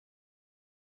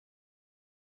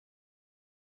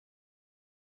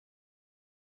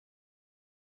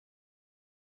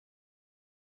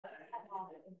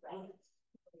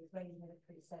Israeli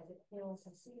military says it kills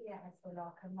Syria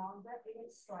Hezbollah commander in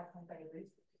its strike on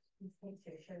Beirut. These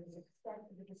pictures show the extent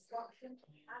of the destruction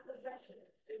and the rhetoric.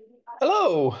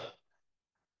 Hello.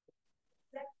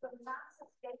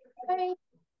 Hey.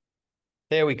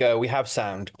 There we go. We have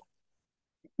sound.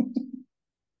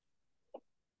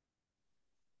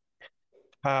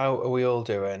 How are we all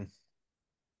doing?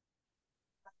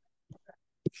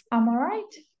 I'm all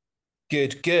right.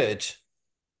 Good, good.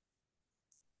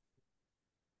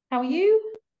 How are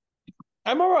you?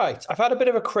 I'm all right. I've had a bit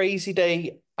of a crazy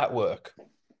day at work.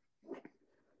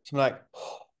 So I'm like,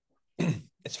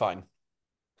 it's fine.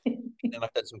 And then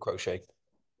I've done some crochet.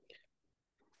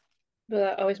 But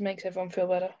that always makes everyone feel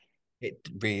better. It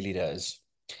really does.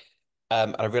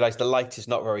 And I realized the light is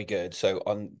not very good. So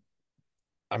I'm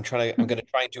going to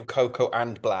try and do cocoa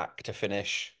and black to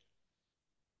finish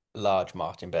large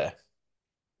Martyn Bear.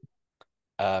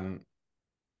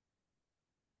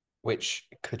 Which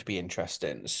could be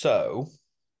interesting. So,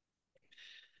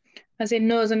 as in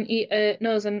nose and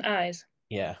eyes.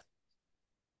 Yeah.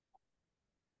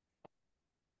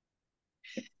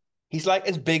 He's like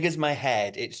as big as my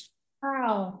head. It's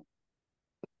Wow.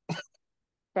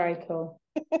 Very cool.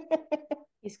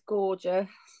 He's gorgeous.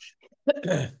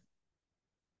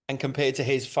 And compared to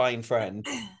his fine friend.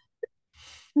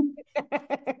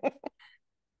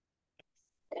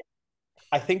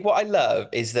 I think what I love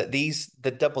is that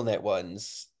the double knit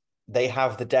ones, they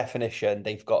have the definition,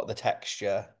 they've got the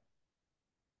texture.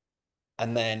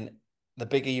 And then the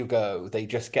bigger you go, they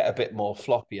just get a bit more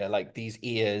floppier. Like these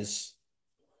ears,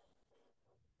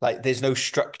 like there's no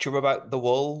structure about the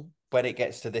wool when it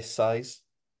gets to this size.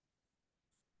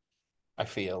 I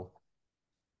feel.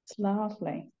 It's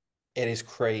lovely. It is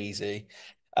crazy.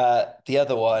 The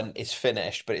other one is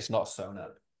finished, but it's not sewn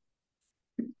up.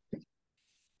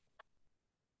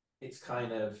 It's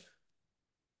kind of,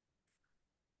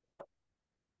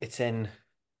 it's in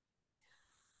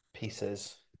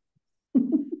pieces.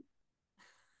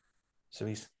 So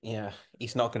he's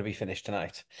not going to be finished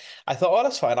tonight. I thought, oh,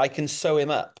 that's fine. I can sew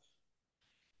him up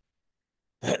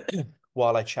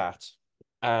while I chat.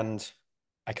 And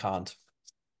I can't.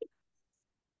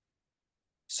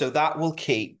 So that will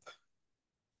keep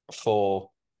for,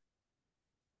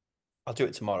 I'll do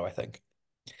it tomorrow, I think.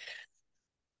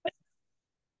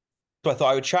 So I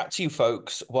thought I would chat to you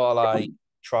folks while I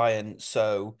try and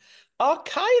sew. Oh,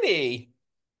 Kylie!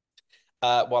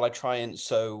 While I try and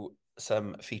sew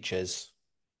some features.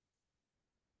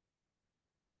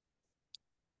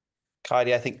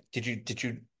 Kylie, I think did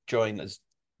you join as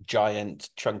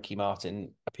giant chunky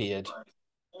Martyn appeared?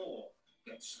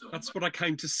 That's what I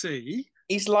came to see.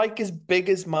 He's like as big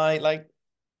as my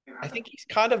I think he's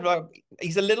kind of like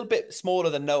he's a little bit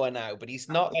smaller than Noah now, but he's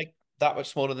not like that much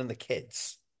smaller than the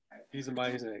kids. He's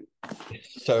amazing.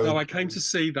 So no, I came to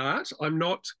see that. I'm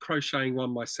not crocheting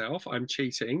one myself. I'm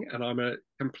cheating, and I'm a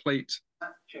complete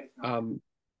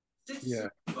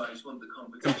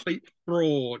complete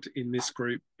fraud in this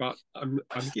group. But I'm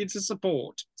here to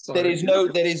support. So. There is no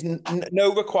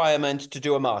requirement to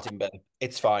do a Martyn Bear.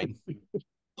 It's fine.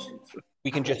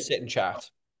 We can just sit and chat.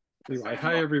 Anyway,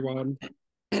 hi everyone.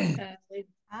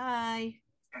 Hi.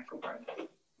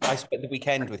 I spent the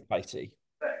weekend with Katie.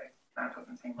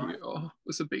 Yeah, it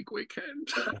was a big weekend.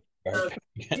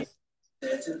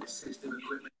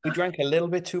 We drank a little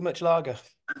bit too much lager.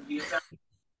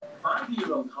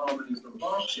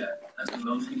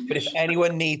 But if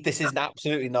anyone needs, this is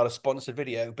absolutely not a sponsored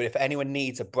video, but if anyone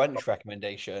needs a brunch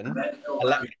recommendation,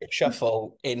 Electric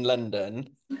Shuffle in London,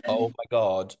 oh my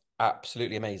God,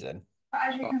 absolutely amazing.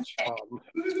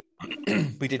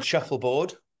 We did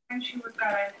shuffleboard.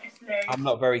 I'm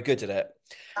not very good at it.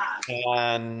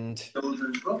 And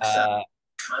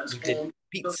we did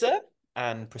pizza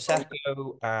and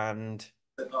Prosecco, and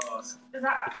it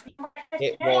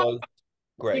was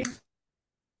great.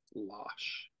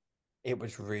 Lush. It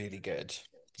was really good.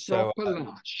 So proper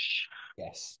lush.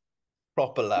 Yes.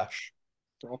 Proper lush.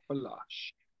 Proper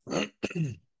lush.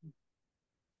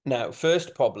 Now,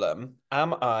 first problem,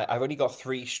 I've only got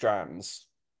 3 strands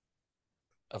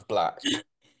of black.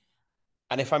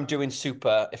 And if I'm doing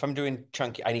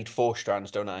chunky, I need 4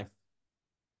 strands, don't I?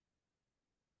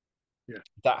 Yeah.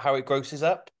 Is that how it grosses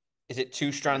up? Is it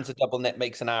 2 strands of double knit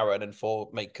makes an Aran and 4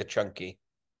 make a chunky?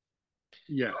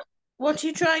 Yeah. What are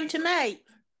you trying to make?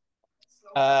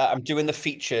 I'm doing the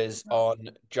features on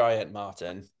Giant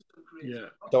Martyn. Yeah.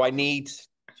 So I need.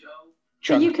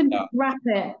 So you can wrap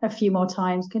it a few more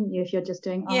times, couldn't you? If you're just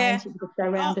doing Yeah. eyes, you could just go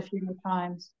around a few more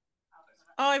times.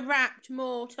 I wrapped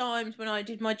more times when I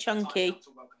did my chunky.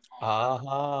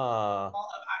 Ah.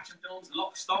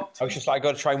 I was just like, I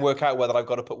got to try and work out whether I've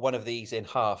got to put one of these in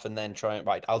half and then try and,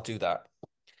 right, I'll do that.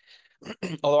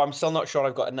 Although I'm still not sure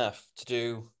I've got enough to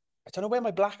do. I don't know where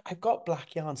I've got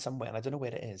black yarn somewhere and I don't know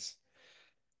where it is.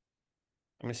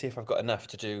 I'm going to see if I've got enough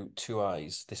to do 2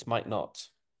 eyes. This might not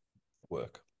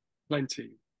work.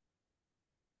 Plenty.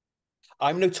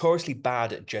 I'm notoriously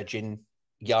bad at judging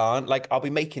yarn. Like, I'll be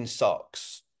making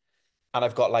socks and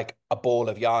I've got like a ball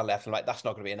of yarn left. And I'm like, that's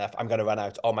not going to be enough. I'm going to run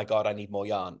out. Oh my God, I need more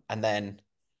yarn. And then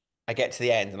I get to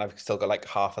the end and I've still got like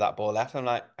half of that ball left. I'm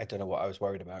like, I don't know what I was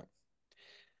worried about.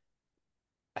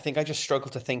 I think I just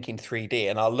struggle to think in 3D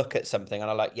and I'll look at something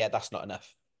and I'm like, yeah, that's not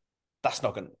enough. That's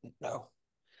not going to, no.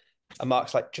 And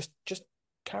Mark's like, just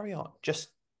carry on.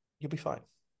 You'll be fine.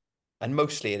 And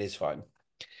mostly it is fine.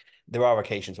 There are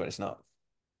occasions when it's not.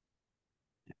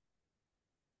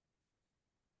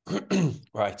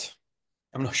 Right.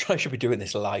 I'm not sure I should be doing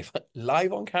this live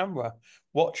on camera.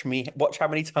 Watch how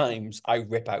many times I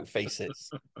rip out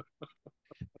faces.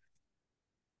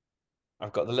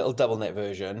 I've got the little double knit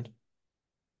version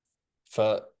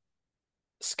for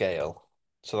scale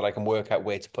so that I can work out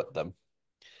where to put them.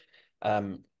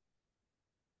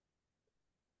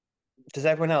 Does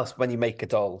everyone else, when you make a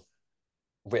doll,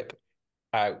 rip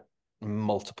out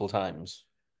multiple times?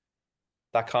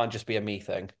 That can't just be a me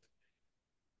thing.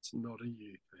 It's not a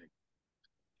you thing.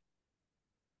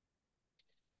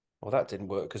 Well, that didn't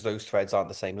work because those threads aren't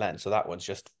the same length. So that one's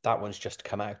just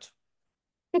come out.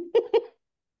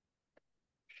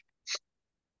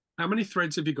 How many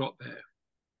threads have you got there?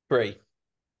 3.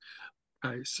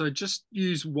 Okay, so just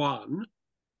use one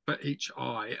for each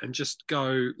eye and just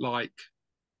go like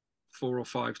 4 or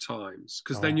 5 times,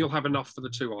 because then you'll have enough for the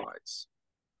 2 eyes.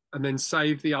 And then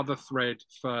save the other thread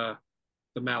for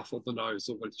the mouth or the nose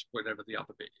or whatever the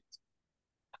other bit is.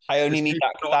 I only need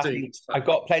that. I've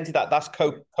got plenty of that. That's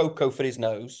Coco for his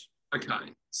nose.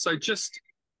 Okay, so just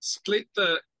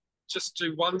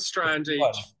do one strand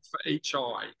each for each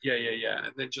eye. Yeah.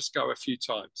 And then just go a few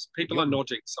times. People are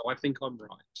nodding, so I think I'm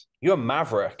right. You're a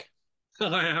maverick.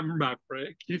 I am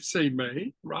Maverick. You've seen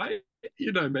me, right?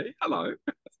 You know me. Hello.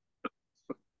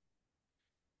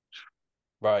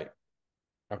 Right.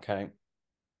 Okay.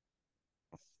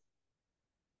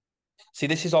 See,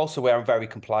 this is also where I'm very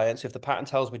compliant. So if the pattern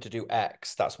tells me to do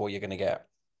X, that's what you're going to get.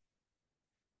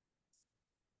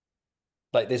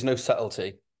 Like, there's no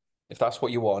subtlety. If that's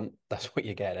what you want, that's what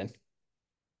you're getting.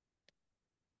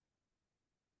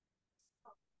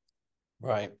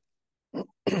 Right.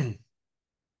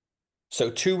 So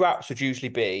 2 wraps would usually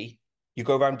be, you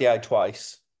go around the eye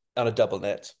twice on a double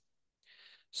knit.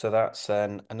 So that's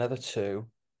another 2.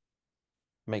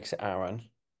 Makes it Aaron.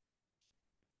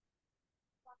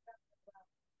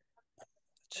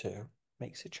 2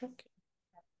 makes it Chunky.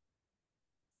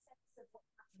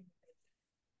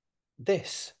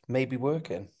 This may be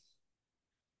working.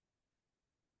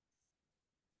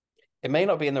 It may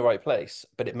not be in the right place,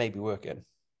 but it may be working.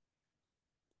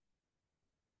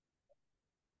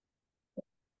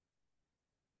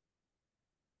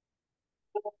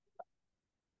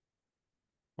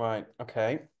 Right,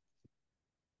 okay.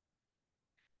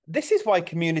 This is why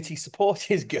community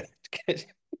support is good.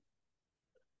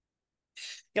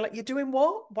 You're like, you're doing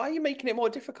what? Why are you making it more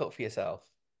difficult for yourself?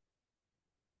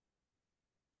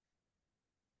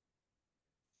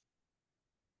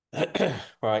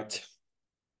 Right.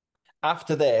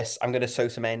 After this, I'm going to sew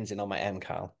some ends in on my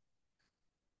MCAL.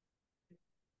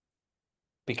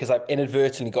 Because I've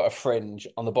inadvertently got a fringe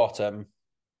on the bottom.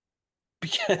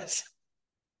 Because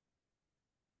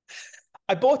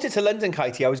I bought it to London,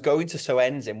 Kitey. I was going to sew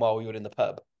ends in while we were in the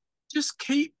pub.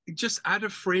 Just add a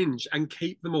fringe and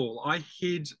keep them all. I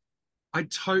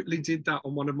totally did that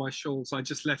on one of my shawls. I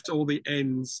just left all the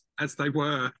ends as they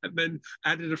were and then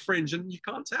added a fringe, and you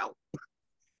can't tell.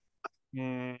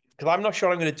 Because I'm not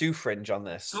sure I'm going to do fringe on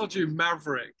this. I told you,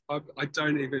 Maverick. I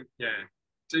don't even,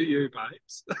 do you,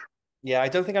 babes? Yeah, I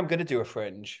don't think I'm going to do a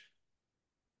fringe.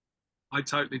 I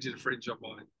totally did a fringe on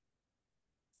mine.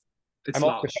 It's I'm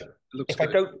large. It looks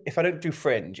good. If I don't do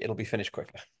fringe, it'll be finished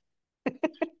quicker.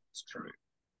 It's true.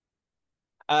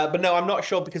 But no, I'm not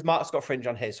sure because Mark's got fringe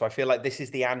on his, so I feel like this is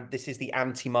the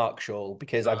anti-Mark shawl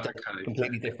because I've done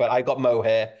completely different. I've got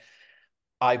mohair,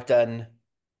 I've done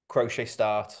crochet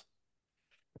start.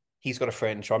 He's got a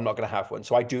fringe, so I'm not going to have one.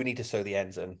 So I do need to sew the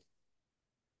ends in.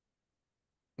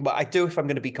 But I do if I'm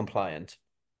going to be compliant.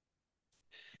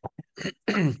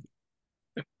 We'll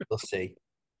see.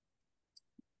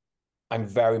 I'm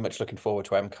very much looking forward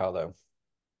to MCAL though.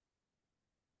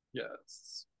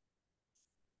 Yes.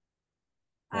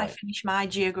 I Right. finished my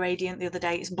geogradient the other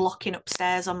day. It's blocking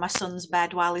upstairs on my son's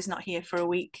bed while he's not here for a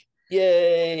week.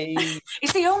 Yay!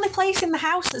 It's the only place in the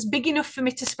house that's big enough for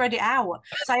me to spread it out.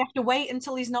 So I have to wait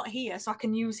until he's not here so I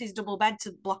can use his double bed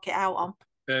to block it out on.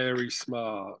 Very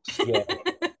smart. Yeah.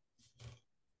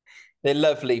 They're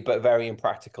lovely, but very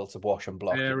impractical to wash and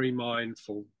block. Very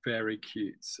mindful, very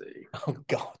cutesy. Oh,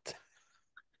 God.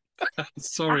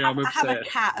 Sorry, I I'm have a upset.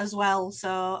 cat as well,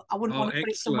 so I wouldn't Oh, want to put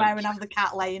it excellent. somewhere and have the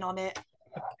cat laying on it.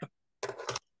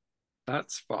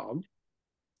 That's fun.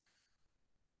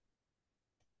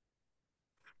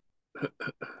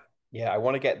 Yeah, I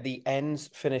want to get the ends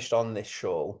finished on this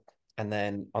shawl, and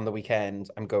then on the weekend,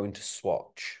 I'm going to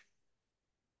swatch.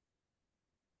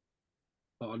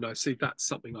 Oh, no, see, that's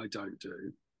something I don't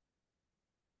do.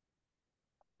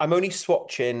 I'm only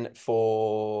swatching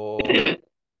for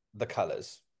the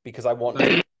colours because I want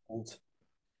to hold.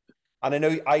 And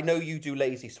I know you do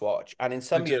lazy swatch, and in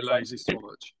some I do years, lazy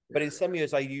swatch. but in some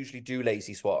years I usually do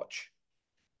lazy swatch.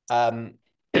 The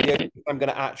only thing I'm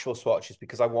going to actual swatch is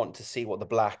because I want to see what the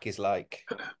black is like.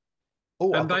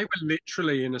 Oh, And they were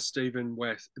literally in a Stephen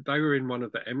West. They were in one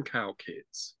of the MCAL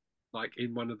kits, like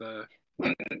in one of the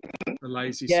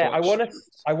lazy yeah, swatch.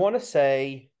 I want to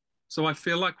say. So I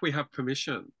feel like we have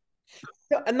permission.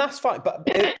 Yeah, and that's fine. But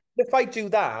if I do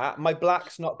that, my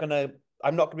black's not gonna.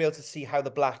 I'm not gonna be able to see how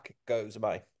the black goes. Am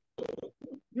I?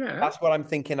 Yeah. That's what I'm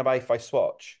thinking about if I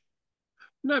swatch.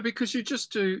 No, because you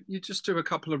just do a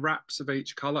couple of wraps of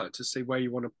each color to see where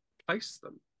you want to place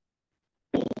them.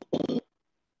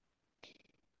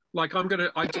 Like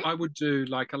I would do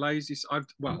like a lazy. I've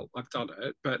done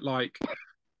it, but like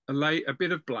a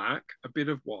bit of black, a bit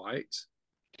of white,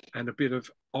 and a bit of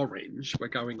orange. We're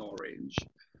going orange,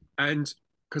 and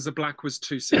because the black was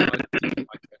too simple, I didn't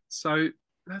like it. So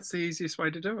that's the easiest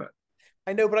way to do it.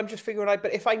 I know, but I'm just figuring out.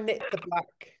 But if I knit the black,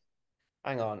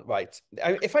 hang on, right?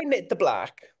 If I knit the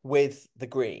black with the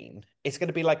green, it's going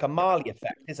to be like a Marley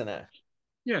effect, isn't it?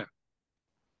 Yeah.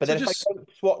 But So then if I don't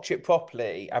swatch it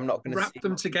properly, I'm not going to wrap see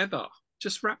them together.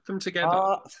 Just wrap them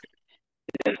together.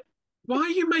 Why are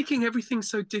you making everything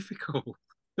so difficult?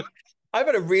 I've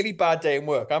had a really bad day in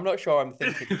work. I'm not sure I'm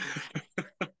thinking.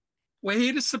 We're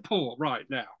here to support right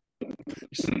now.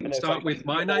 Start with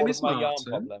my name is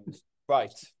Martyn.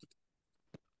 Right.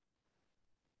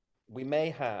 We may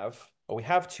have, or we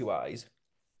have two eyes.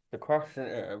 The question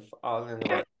is, are they in the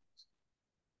right?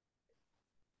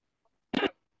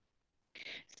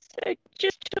 So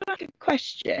just to ask a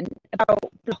question about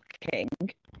blocking,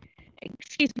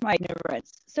 excuse my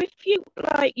ignorance. So if you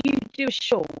do a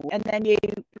shawl and then you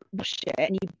wash it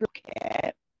and you block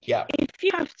it, yeah. If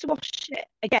you have to wash it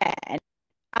again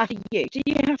after you, do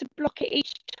you have to block it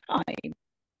each time?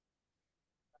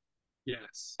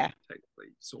 Yes,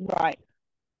 technically. Right.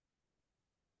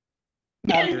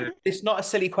 It's not a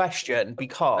silly question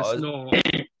because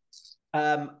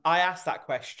I asked that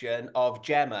question of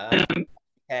Gemma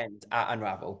and at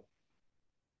Unravel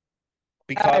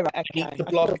because I need to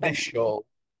block this shawl,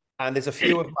 and there's a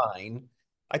few of mine.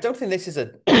 I don't think this is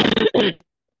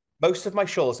most of my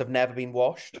shawls have never been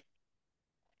washed.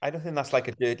 I don't think that's like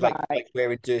a dirt, like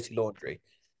wearing dirty laundry.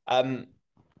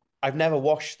 I've never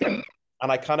washed them,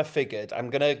 and I kind of figured I'm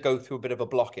gonna go through a bit of a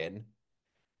blocking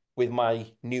with my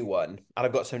new one, and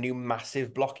I've got some new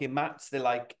massive blocking mats. They're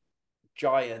like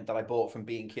giant that I bought from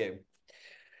B&Q.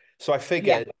 So I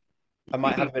figured I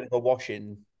might have a bit of a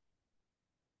washing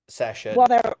session. Block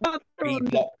them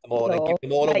all and give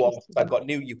them all a wash. I've got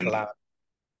new ukulele.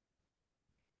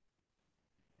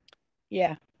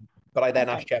 Yeah. But I then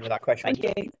asked Gemma that question.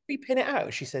 Thank you. We pin it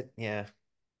out. She said, yeah.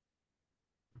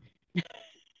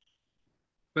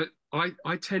 But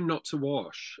I tend not to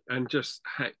wash and just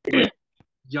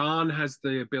yarn has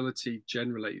the ability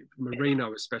generally,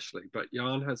 merino especially, but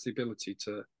yarn has the ability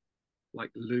to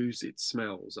like lose its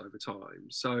smells over time.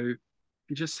 So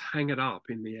you just hang it up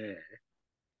in the air,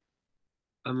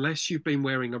 unless you've been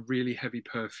wearing a really heavy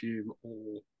perfume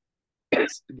or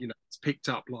it's picked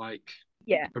up like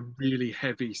a really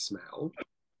heavy smell.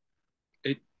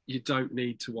 You don't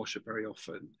need to wash it very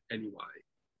often anyway.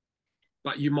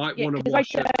 But you might want to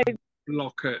wash it,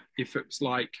 block it if it's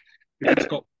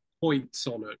got points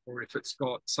on it, or if it's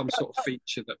got some sort of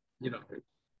feature that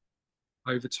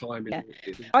over time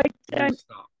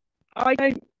I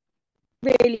don't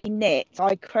really knit.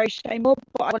 I crochet more,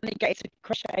 but I want to get into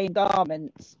crocheting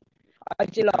garments. I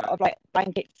do a lot of like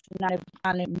blankets and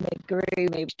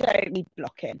amigurumi, which don't need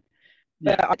blocking.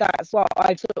 But that's what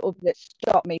I've that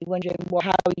stopped me wondering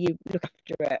how you look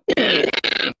after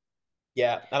it.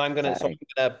 Yeah, and I'm gonna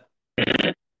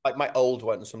like my old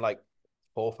ones from like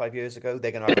 4 or 5 years ago.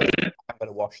 I'm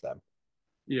gonna wash them.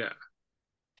 Yeah.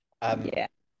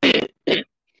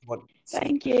 What?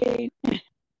 Thank you.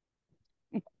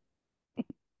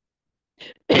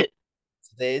 So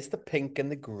there's the pink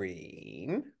and the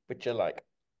green, which are like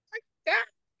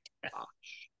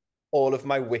all of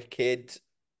my wicked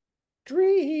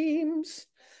dreams.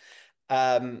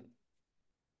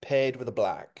 Paired with a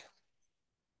black.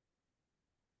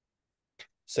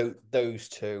 So those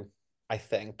two, I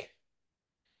think.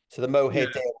 So the mohair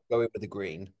Yeah. deer will go in with the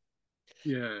green.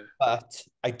 Yeah. But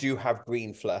I do have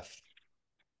green fluff.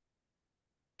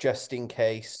 Just in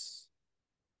case.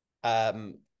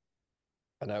 I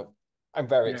know. I'm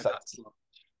very excited.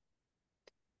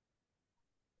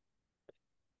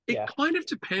 It Yeah. kind of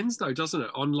depends though, doesn't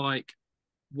it, on like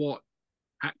what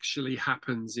actually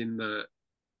happens in the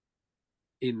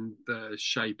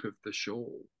shape of the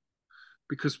shawl,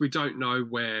 because we don't know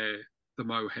where the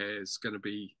mohair is going to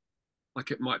be.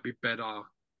 Like, it might be better. I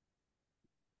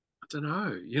don't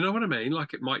know. You know what I mean?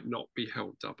 Like, it might not be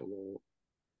held double, or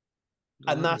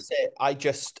And that's it.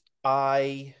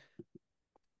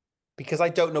 Because I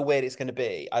don't know where it's going to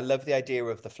be. I love the idea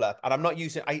of the fluff, and I'm not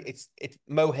using. It's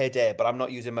mohair there, but I'm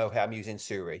not using mohair. I'm using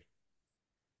suri.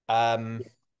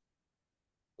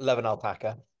 Love an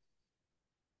alpaca,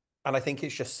 and I think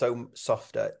it's just so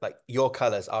softer. Like, your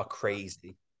colors are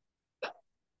crazy.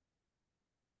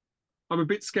 I'm a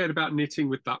bit scared about knitting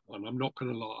with that one. I'm not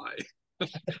going to lie.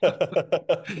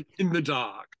 In the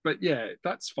dark, but yeah,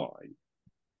 that's fine.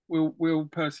 We'll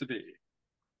persevere.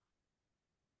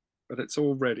 But it's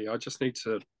all ready. I just need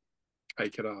to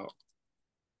take it out.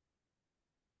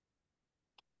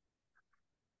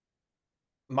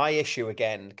 My issue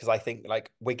again, because I think like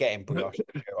we're getting brioche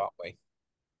this year, aren't we?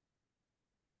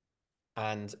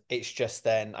 And it's just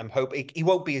then I'm hoping he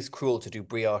won't be as cruel to do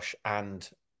brioche and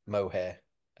mohair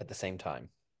at the same time.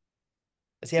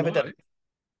 Has he ever done?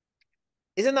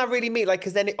 Isn't that really me? Like,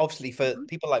 because then obviously for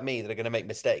people like me that are going to make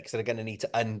mistakes, that are going to need to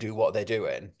undo what they're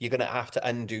doing, you're going to have to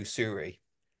undo suri.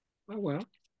 Oh well.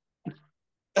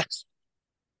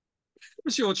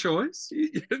 It's your choice.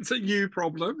 It's a you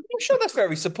problem. I'm sure that's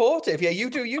very supportive. Yeah, you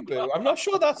do you, boo. I'm not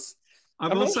sure that's.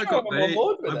 I've I'm not also sure got I'm on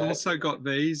board with I've it. also got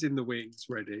these in the wings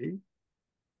ready.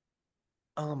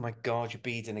 Oh my God, you're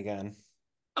beading again.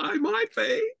 I might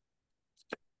be.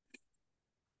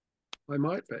 I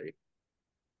might be.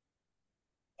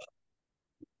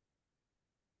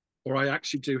 Or I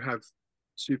actually do have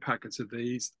 2 packets of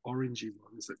these orangey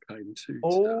ones that came too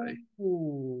today.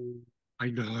 Oh. I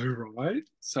know, right?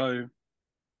 So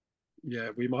yeah,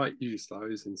 we might use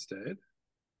those instead.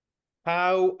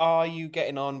 How are you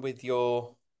getting on with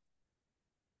your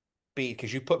bead?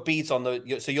 Because you put beads on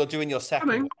so you're doing your second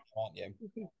one, aren't you?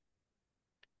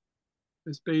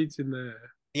 There's beads in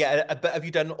there. Yeah, but have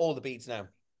you done all the beads now?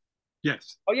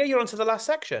 Yes. Oh yeah, you're on to the last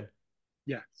section.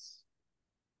 Yes.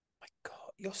 My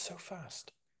God, you're so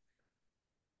fast.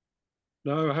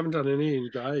 No, I haven't done any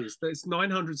in days. There's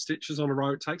 900 stitches on a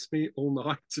row. It takes me all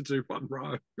night to do one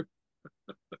row.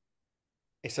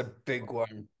 It's a big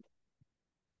one.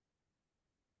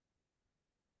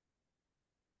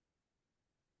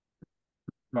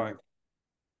 Right.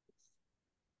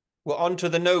 We're on to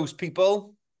the nose,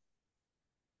 people.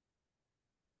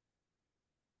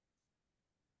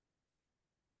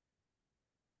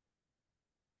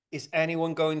 Is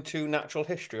anyone going to natural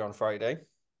history on Friday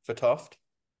for Toft?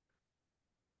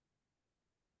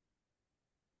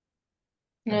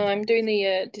 No, I'm doing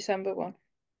the December one.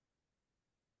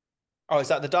 Oh, is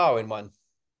that the Darwin one?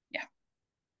 Yeah.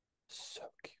 So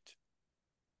cute.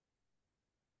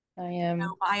 I am.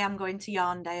 No, but I am going to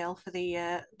Yarndale for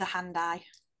the hand eye.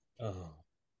 Oh.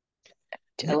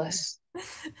 Jealous.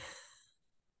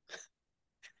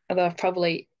 Although I've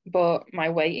probably bought my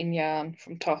weight in yarn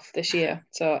from Toft this year,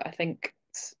 so I think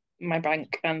my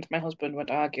bank and my husband would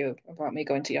argue about me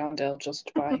going to Yarndale just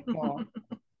to buy more.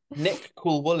 Nick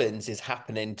Cool Woolens is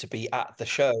happening to be at the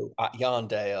show at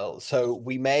Yarndale, so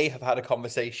we may have had a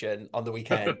conversation on the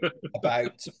weekend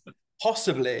about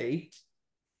possibly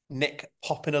Nick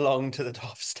popping along to the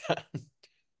Toft stand.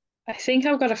 I think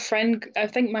I've got a friend. I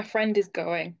think my friend is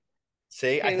going.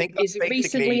 See, I think is that's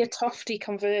recently basically a Tofty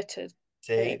converted.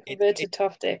 see Converted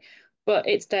Tofty, but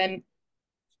it's then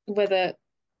whether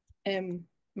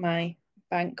my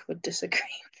bank would disagree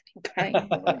with me buying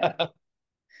more.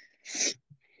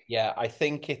 Yeah, I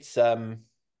think it's going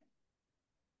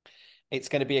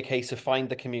to be a case of find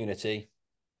the community.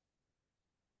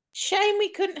 Shame we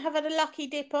couldn't have had a lucky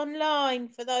dip online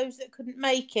for those that couldn't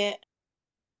make it.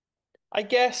 I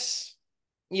guess,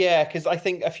 yeah, because I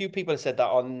think a few people have said that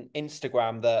on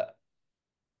Instagram that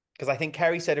because I think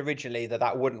Kerry said originally that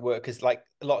that wouldn't work because like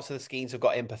lots of the schemes have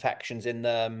got imperfections in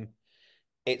them.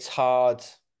 It's hard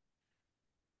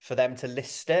for them to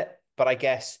list it. But I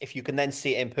guess if you can then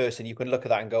see it in person, you can look at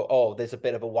that and go, oh, there's a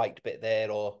bit of a white bit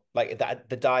there, or like that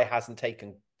the dye hasn't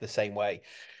taken the same way.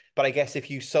 But I guess if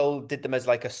you did them as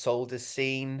like a sold as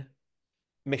seen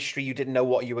mystery, you didn't know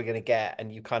what you were going to get,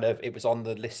 and you kind of, it was on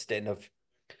the listing of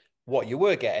what you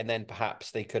were getting, then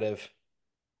perhaps they could have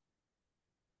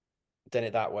done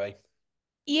it that way.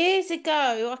 Years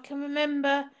ago, I can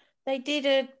remember they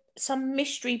did some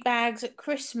mystery bags at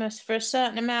Christmas for a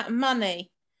certain amount of money.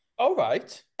 All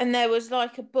right. And there was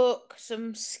like a book,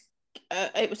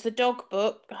 it was the dog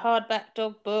book, the hardback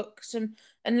dog book,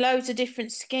 and loads of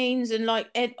different skeins and like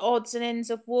odds and ends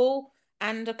of wool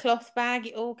and a cloth bag.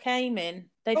 It all came in.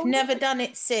 They've never done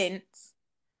it since.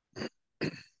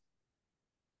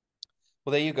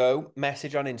 Well, there you go.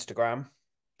 Message on Instagram.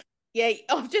 Yeah,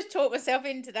 I've just talked myself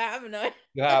into that, haven't I?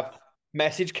 You have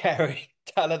message Kerry.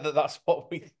 Tell her that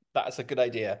that's a good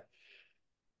idea.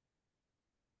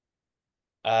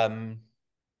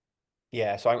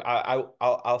 Yeah, so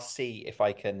I'll see if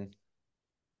I can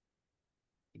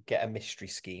get a mystery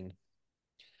skein.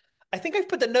 I think I've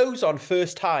put the nose on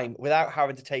first time without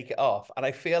having to take it off, and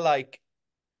I feel like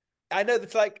I know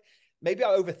that's like maybe I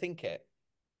overthink it.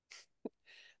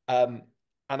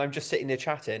 And I'm just sitting there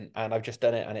chatting, and I've just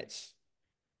done it, and it's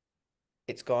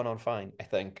gone on fine. I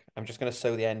think I'm just going to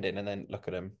sew the end in and then look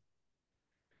at him.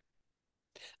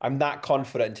 I'm that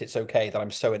confident it's okay that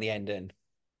I'm sewing the end in.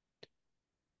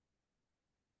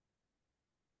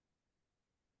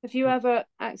 Have you ever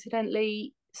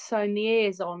accidentally sewn the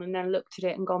ears on and then looked at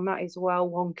it and gone, that is well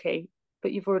wonky,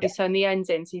 but you've already sewn the ends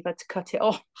in, so you've had to cut it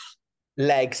off?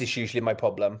 Legs is usually my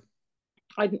problem.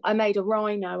 I made a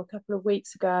rhino a couple of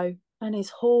weeks ago, and his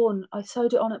horn, I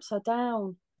sewed it on upside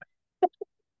down.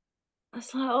 I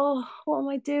was like, oh, what am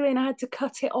I doing? I had to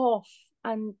cut it off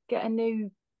and get a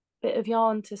new bit of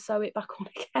yarn to sew it back on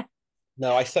again.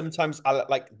 No, I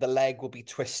like the leg will be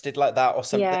twisted like that or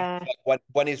something. Yeah. Like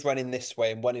one is running this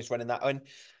way and one is running that way.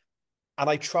 And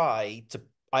I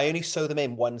only sew them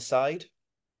in one side.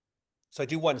 So I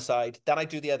do one side, then I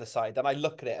do the other side, then I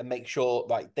look at it and make sure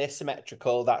like they're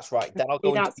symmetrical, that's right. Then I'll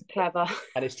go That's clever.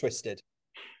 And it's twisted.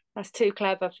 That's too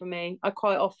clever for me. I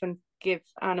quite often give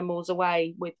animals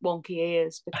away with wonky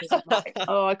ears because I'm like,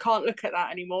 oh, I can't look at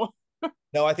that anymore.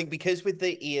 No, I think because with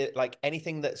the ear, like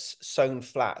anything that's sewn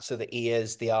flat, so the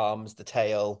ears, the arms, the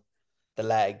tail, the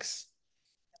legs,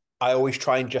 I always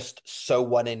try and just sew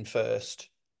one in first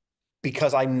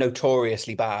because I'm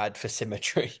notoriously bad for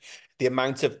symmetry. The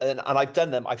amount of, and I've done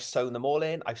them, I've sewn them all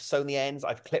in, I've sewn the ends,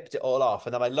 I've clipped it all off.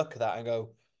 And then I look at that and go,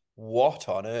 what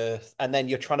on earth? And then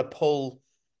you're trying to pull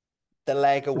the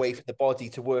leg away from the body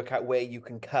to work out where you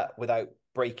can cut without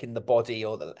breaking the body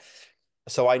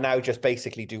So I now just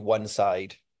basically do one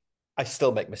side. I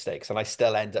still make mistakes and I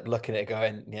still end up looking at it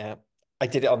going, yeah, I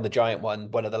did it on the giant one.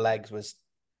 One of the legs was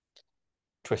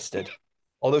twisted.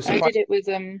 Although I did it with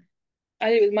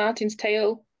Martyn's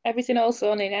tail. Everything all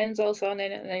sewn in, ends all sewn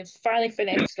in, and then finally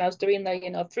finished. And I was doing the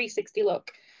 360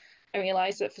 look. I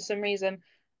realised that for some reason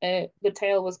the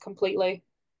tail was completely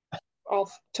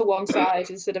off to one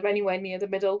side instead of anywhere near the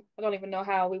middle. I don't even know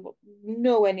how. We were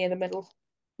nowhere near the middle.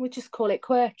 We just call it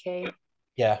quirky.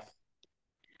 Yeah.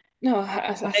 No,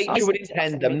 nature would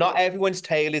intend them. Not everyone's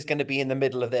tail is going to be in the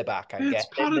middle of their back. It's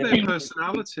part of their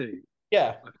personality.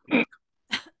 Yeah.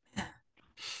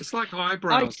 It's like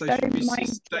eyebrows.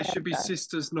 They should be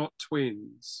sisters, not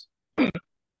twins.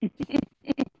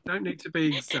 Don't need to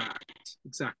be exact.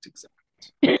 In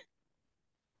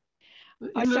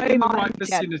the right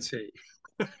vicinity.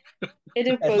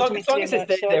 As long as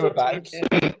it's thereabouts.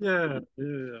 Yeah.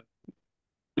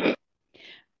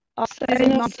 I sew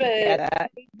mine together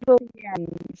for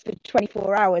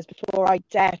 24 hours before I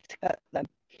dare to cut them.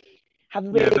 Have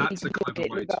really that's a clever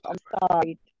way to on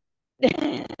side.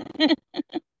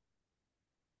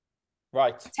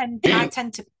 Right. I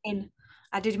tend to pin.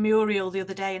 I did Muriel the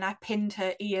other day and I pinned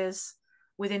her ears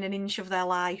within an inch of their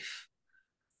life.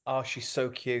 Oh, she's so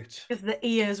cute. Because the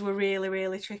ears were really,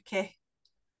 really tricky.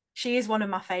 She is one of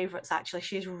my favourites, actually.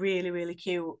 She is really, really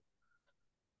cute.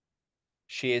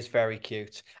 She is very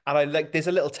cute. And I like, there's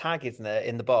a little tag, isn't there,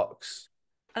 in the box?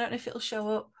 I don't know if it'll show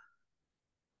up.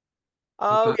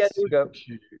 Oh, yeah, there we go.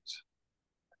 Cute.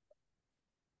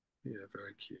 Yeah,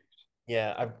 very cute.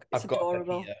 Yeah, I've got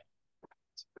adorable. her here.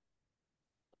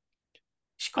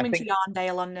 She's coming to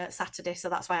Yarndale on Saturday, so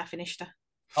that's why I finished her.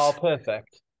 Oh,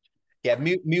 perfect. Yeah,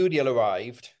 Muriel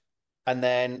arrived. And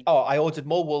then, I ordered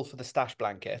more wool for the stash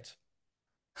blanket.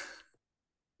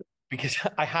 Because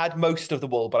I had most of the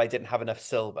wool, but I didn't have enough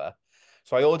silver.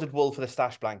 So I ordered wool for the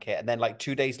stash blanket. And then like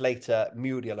 2 days later,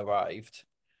 Muriel arrived.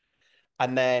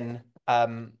 And then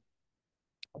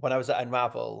when I was at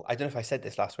Unravel, I don't know if I said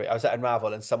this last week, I was at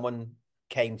Unravel and someone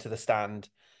came to the stand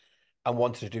and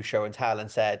wanted to do show and tell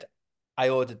and said, I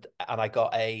ordered and I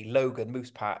got a Logan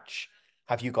moose patch.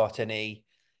 Have you got any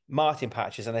Martyn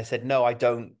patches? And I said, no, I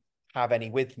don't have any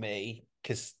with me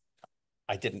because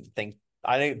I didn't think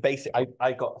I know basically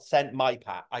I got sent my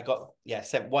pack. I got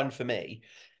sent one for me.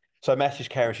 So I messaged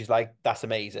Karen, she's like, that's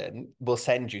amazing. We'll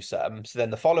send you some. So then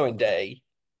the following day,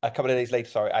 a couple of days later,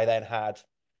 sorry, I then had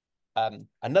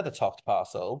another Toft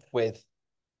parcel with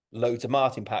loads of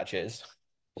Martyn patches.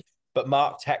 But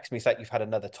Mark texts me, he's like, you've had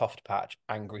another Toft patch,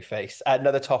 angry face.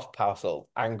 Another Toft parcel,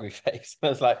 angry face. And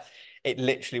I was like, it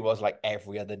literally was like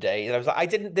every other day. And I was like, I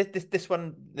didn't, this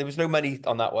one, there was no money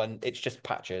on that one. It's just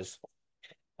patches.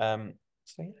 So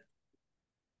yeah.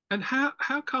 And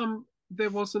how come there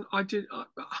wasn't, I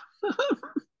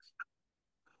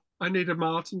need a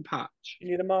Martyn patch.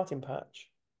 You need a Martyn patch?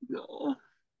 No.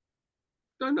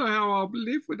 Don't know how I'll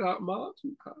live without a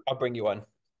Martyn patch. I'll bring you one.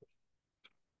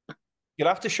 You'll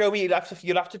have to show me.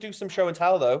 You'll have to do some show and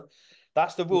tell though.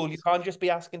 That's the rule. You can't just be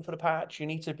asking for the patch. You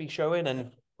need to be showing.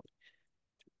 And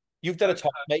you've done a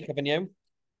Toft make, haven't you?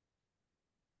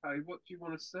 Hey, what do you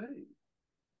want to say?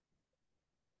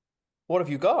 What have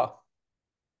you got?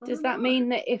 Does that mean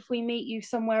that if we meet you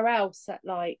somewhere else at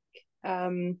like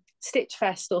Stitch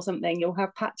Fest or something, you'll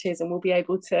have patches and we'll be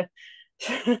able to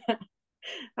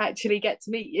actually get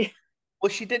to meet you? Well,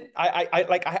 she didn't.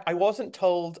 I wasn't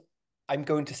told I'm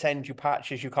going to send you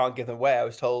patches. You can't give them away. I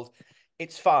was told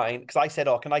it's fine because I said,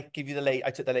 "Oh, can I give you the lady?"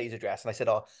 I took the lady's address and I said,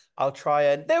 "Oh, I'll try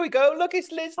and there we go. Look,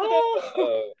 it's Liz.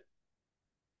 Oh.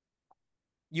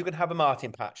 You can have a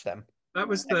Martyn patch then." That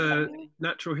was the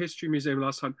Natural History Museum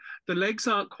last time. The legs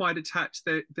aren't quite attached.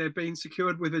 They're being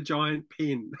secured with a giant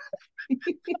pin.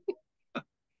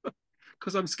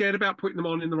 Because I'm scared about putting them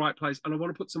on in the right place, and I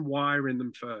want to put some wire in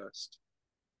them first.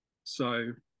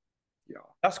 So, yeah.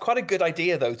 That's quite a good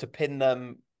idea, though, to pin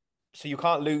them so you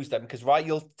can't lose them. Because,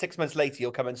 you'll 6 months later,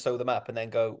 you'll come and sew them up and then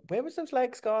go, where was those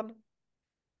legs gone?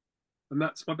 And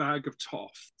that's my bag of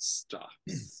Toft stuff.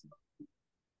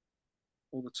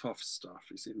 All the Toft stuff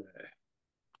is in there.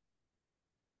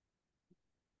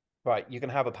 Right, you can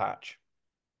have a patch.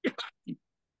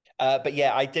 But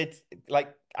yeah, I did,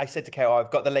 like I said to Carol,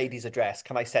 I've got the lady's address.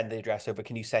 Can I send the address over?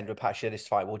 Can you send her a patch? It's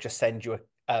fine. We'll just send you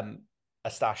a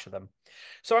stash of them.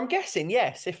 So I'm guessing,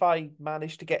 yes, if I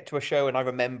manage to get to a show and I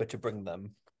remember to bring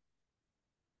them,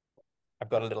 I've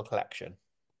got a little collection.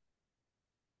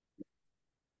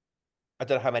 I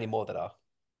don't know how many more there are.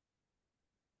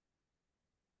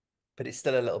 But it's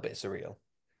still a little bit surreal.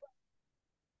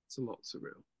 It's a lot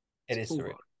surreal. It is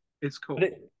surreal. It's cool.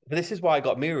 But this is why I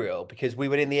got Muriel, because we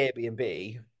were in the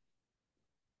Airbnb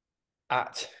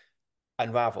at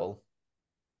Unravel.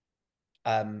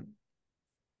 And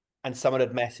someone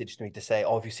had messaged me to say,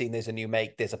 oh, have you seen there's a new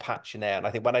make? There's a patch in there. And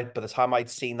I think by the time I'd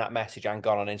seen that message and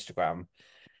gone on Instagram,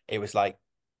 it was like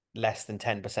less than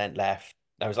 10% left.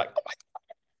 I was like, oh my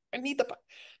God, I need the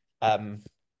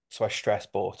so I stress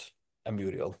bought a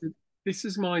Muriel. This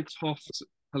is my Toft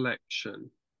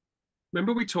collection.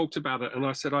 Remember we talked about it and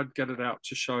I said I'd get it out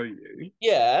to show you?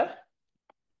 Yeah.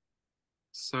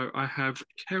 So I have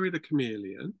Kerry the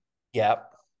Chameleon. Yep.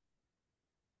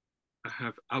 I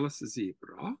have Alice the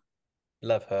Zebra.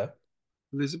 Love her.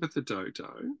 Elizabeth the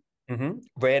Dodo. Mm-hmm.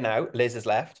 Rare now. Liz is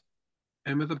left.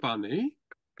 Emma the Bunny.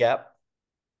 Yep.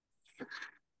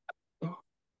 Oh.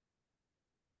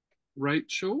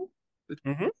 Rachel the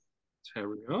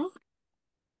Terrier.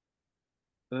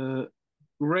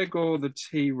 Gregor the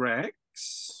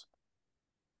T-Rex.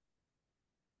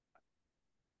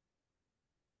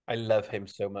 I love him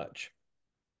so much.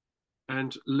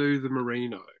 And Lou the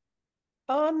Merino.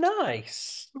 Oh,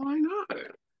 nice. I know.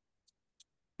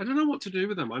 I don't know what to do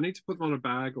with them. I need to put them on a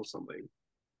bag or something.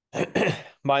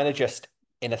 Mine are just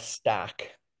in a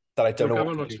stack that I don't know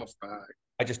what to do. Bag.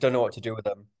 I just don't know what to do with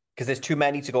them because there's too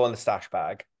many to go on the stash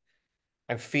bag.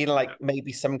 I'm feeling like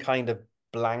maybe some kind of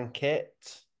blanket,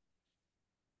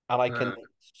 and I can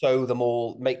sew them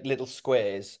all, make little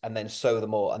squares, and then sew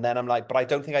them all. And then I'm like, but I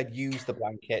don't think I'd use the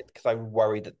blanket because I'm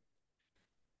worried that.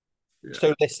 Yeah.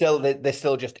 So they're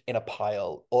still just in a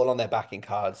pile, all on their backing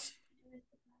cards.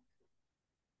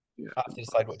 Yeah. I have to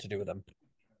decide what to do with them.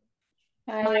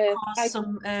 Might cause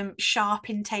some sharp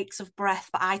intakes of breath,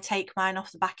 but I take mine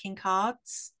off the backing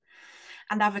cards.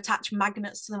 And I've attached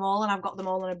magnets to them all, and I've got them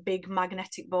all on a big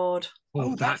magnetic board.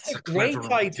 Oh, that's a great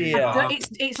idea.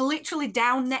 It's literally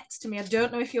down next to me. I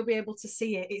don't know if you'll be able to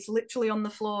see it. It's literally on the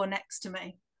floor next to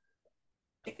me.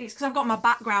 It's because I've got my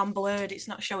background blurred. It's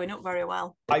not showing up very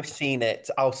well. I've seen it.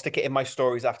 I'll stick it in my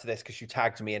stories after this because you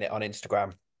tagged me in it on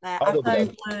Instagram. I've So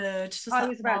got loads. I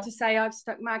was about to say I've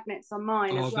stuck magnets on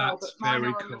mine as well, but mine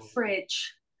are on the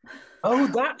fridge. Oh,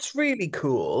 that's really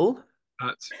cool.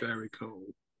 That's very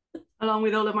cool. Along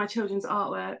with all of my children's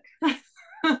artwork.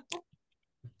 I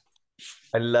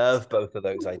love both of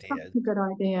those ideas. That's a good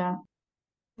idea.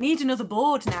 Need another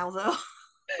board now, though.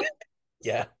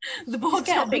 Yeah. The board's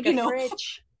not big enough.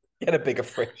 Fridge. Get a bigger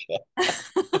fridge.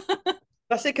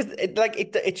 That's it, because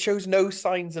it shows no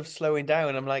signs of slowing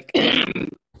down. I'm like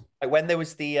when there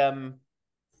was the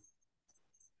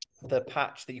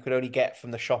patch that you could only get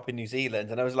from the shop in New Zealand,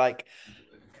 and I was like,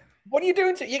 "What are you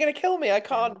doing? You're gonna kill me! I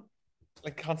can't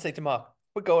say to Mark,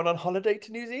 we're going on holiday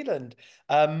to New Zealand."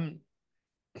 And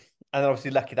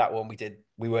obviously, lucky that one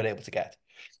we weren't able to get.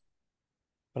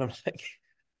 But I'm like,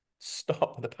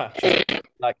 stop the patches.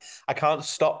 Like, I can't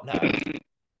stop now.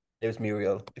 It was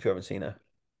Muriel, if you haven't seen her.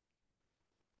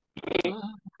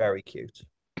 Very cute.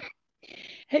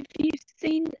 Have you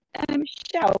seen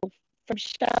Shell from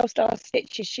Shell Star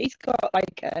Stitches? She's got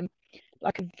like a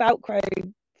Velcro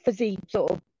fuzzy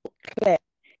sort of clip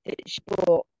that she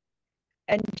bought,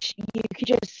 and you can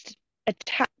just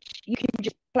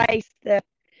place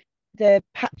the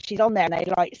patches on there and they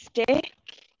like stick.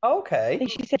 Okay. I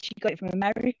think she said she got it from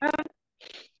America.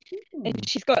 And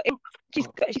she's put it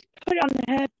on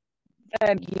her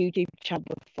YouTube channel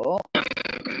before.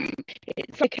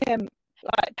 It's like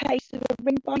paste of a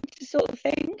ring binder sort of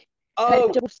thing.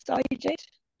 Oh, double-sided.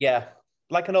 yeah,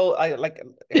 like an old like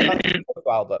a kind of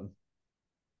photo album,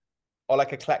 or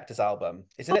like a collector's album,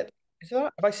 isn't it? Is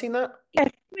that? Have I seen that? Yeah,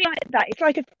 something like that. It's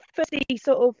like a fuzzy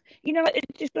sort of, like the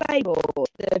display board,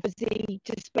 the fuzzy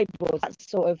display board. That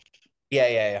sort of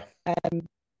Yeah.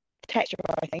 texture,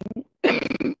 I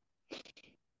think.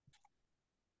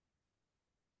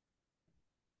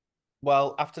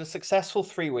 Well, after a successful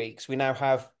 3 weeks, we now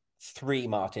have 3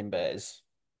 Martyn Bears.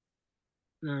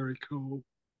 Very cool.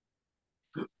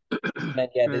 And then,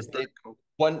 yeah, there's cool.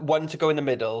 one to go in the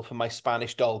middle for my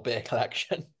Spanish doll bear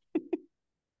collection.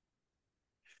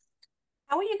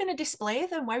 How are you going to display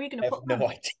them? Where are you going to put them? No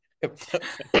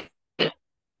idea.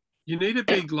 You need a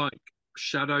big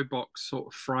shadow box sort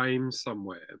of frame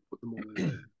somewhere and put them all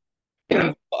in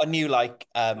there. Got a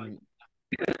new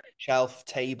shelf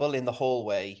table in the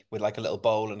hallway with like a little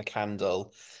bowl and a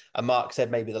candle. And Mark said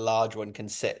maybe the large one can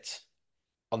sit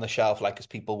on the shelf as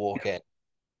people walk in.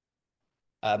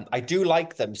 I do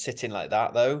like them sitting like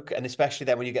that though, and especially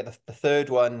then when you get the third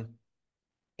one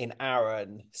in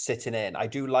Aaron sitting in. I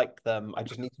do like them. I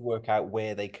just need to work out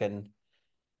where they can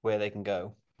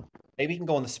go. Maybe you can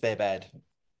go on the spare bed.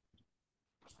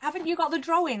 Haven't you got the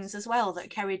drawings as well that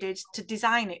Kerry did to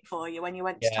design it for you when you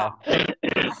went to Toft?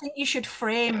 I think you should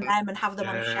frame them and have them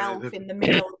on a shelf in the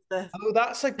middle of the. Oh,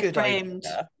 that's a good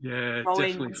idea. Yeah,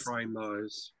 drawings. Definitely frame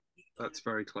those. That's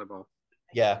very clever.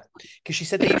 Yeah, because she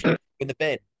said they usually in the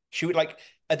bin. She would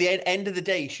at the end of the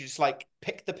day, she just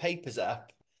pick the papers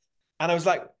up, and I was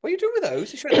like, "What are you doing with those?"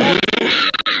 She went, "No,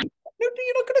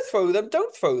 you're not going to throw them.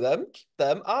 Don't throw them. Keep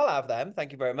them. I'll have them.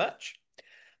 Thank you very much."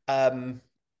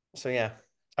 So yeah,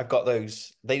 I've got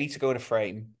those. They need to go in a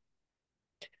frame.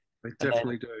 They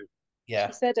definitely do. Yeah.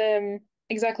 She said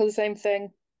exactly the same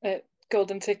thing at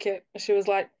Golden Ticket. She was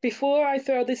like, "Before I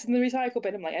throw this in the recycle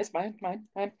bin," I'm like, "Yes, mine."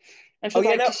 And she was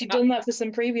like, she'd done that for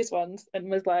some previous ones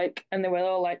and was like, and they were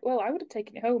all like, "Well, I would have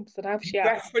taken it home." So now she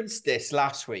referenced this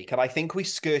last week, and I think we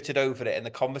skirted over it, and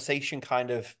the conversation kind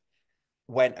of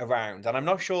went around. And I'm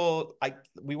not sure.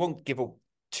 We won't give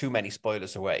too many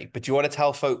spoilers away, but do you want to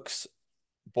tell folks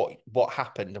what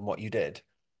happened and what you did?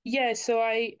 Yeah, so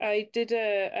I did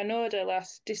an order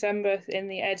last December in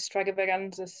the Ed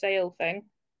Stragavanza sale thing,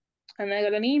 and I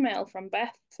got an email from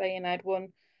Beth saying I'd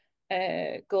won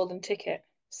a golden ticket.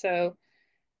 So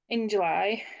in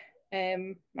July,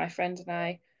 my friend and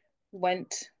I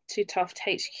went to Toft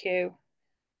HQ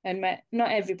and met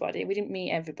not everybody. We didn't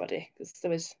meet everybody because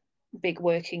there was big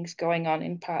workings going on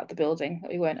in part of the building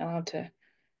that we weren't allowed to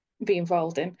be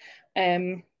involved in.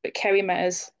 But Kerry met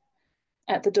us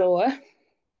at the door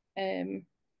and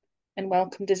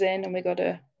welcomed us in, and we got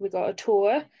a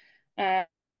tour.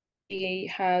 He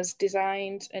has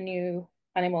designed a new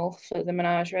animal for the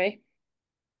menagerie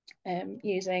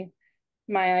using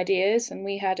my ideas, and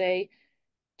we had a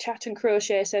chat and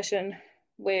crochet session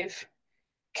with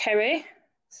Kerry.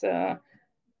 So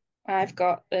I've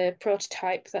got the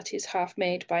prototype that is half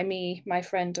made by me, my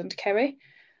friend, and Kerry,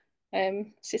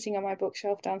 sitting on my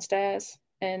bookshelf downstairs.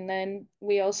 And then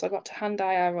we also got to hand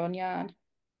dye our own yarn.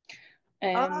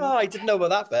 I didn't know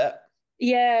about that bit.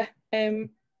 Yeah.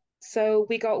 So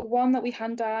we got one that we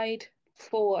hand dyed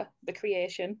for the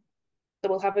creation. So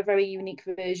we'll have a very unique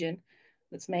version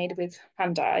that's made with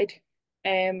hand dyed.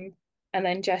 And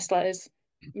then Jess let us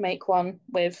make one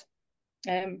with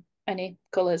any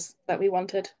colours that we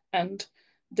wanted. And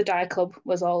the dye club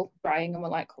was all buying and we're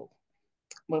like, oh,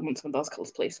 we want some of those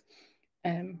colours, please.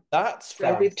 That's so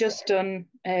fair. we've just done,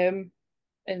 and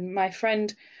my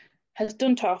friend has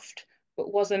done Toft,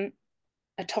 but wasn't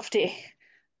a Toftie,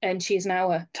 and she's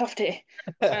now a Toftie.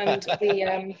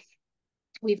 And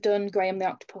we've done Graham the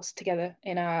Octopus together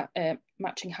in our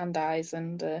matching hand dyes,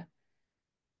 and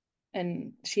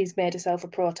she's made herself a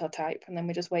prototype, and then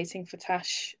we're just waiting for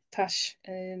Tash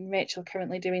and Rachel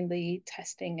currently doing the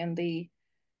testing and the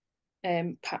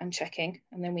pattern checking,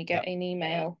 and then we get an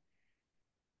email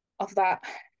of that,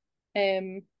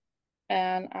 and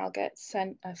I'll get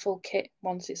sent a full kit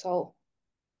once it's all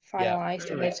finalised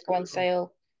and it's go on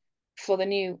sale for the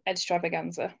new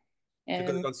Extravaganza. So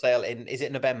goes on sale in, is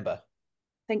it November?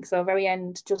 I think so, very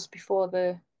end, just before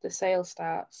the sale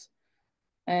starts.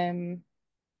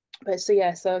 But so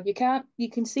yeah, so you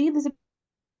can see there's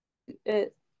a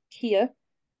here,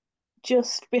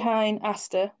 just behind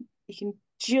Asta, you can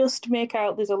just make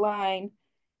out there's a line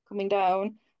coming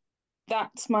down.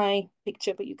 That's my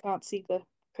picture, but you can't see the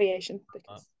creation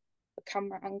because the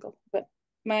camera angle. But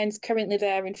mine's currently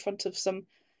there in front of some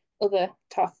other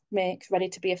Toft makes, ready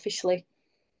to be officially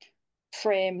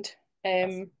framed.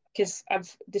 Because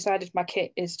I've decided my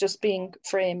kit is just being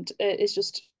framed. It's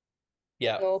just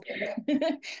open.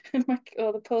 And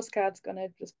the postcard's gonna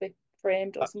just be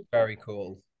framed or something. Very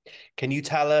cool. Can you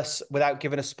tell us, without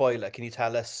giving a spoiler, can you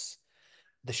tell us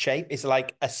the shape? Is it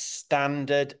like a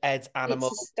standard Ed's animal,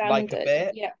 it's a standard, like a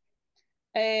bear? Yeah.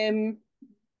 A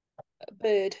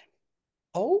bird.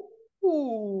 Oh.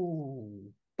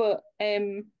 But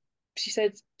she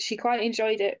said she quite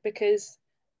enjoyed it because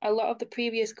a lot of the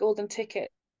previous golden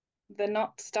ticket, they're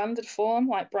not standard form.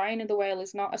 Like Brian and the Whale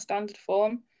is not a standard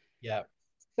form. Yeah.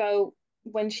 So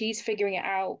when she's figuring it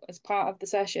out as part of the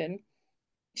session,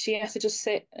 she has to just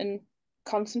sit and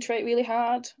concentrate really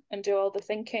hard and do all the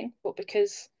thinking. But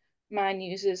because mine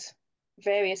uses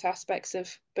various aspects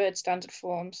of bird standard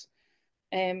forms,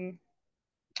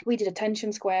 we did a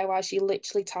tension square while she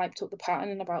literally typed up the pattern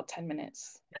in about 10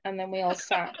 minutes. And then we all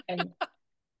sat and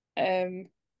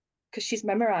because she's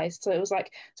memorized. So it was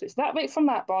like, so it's that bit from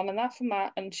that bond and that from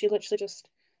that. And she literally just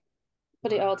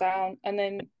put it all down. And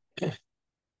then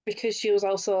because she was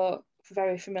also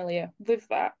very familiar with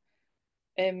that,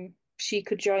 she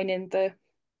could join in the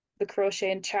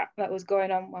crochet and chat that was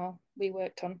going on while we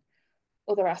worked on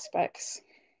other aspects.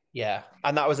 Yeah.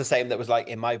 And that was the same that was like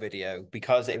in my video,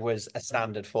 because it was a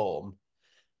standard form.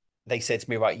 They said to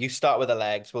me, right, you start with the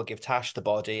legs, we'll give Tash the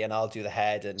body and I'll do the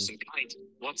head. And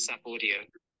WhatsApp audio.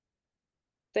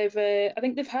 They've I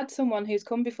think they've had someone who's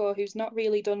come before who's not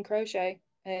really done crochet,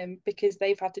 because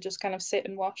they've had to just kind of sit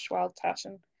and watch while Tash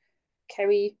and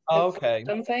Kerry have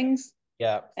done things.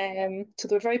 Yeah. So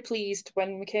they were very pleased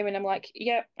when we came in. I'm like,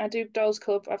 yeah, I do Dolls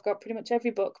Club. I've got pretty much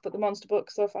every book but the monster book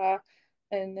so far.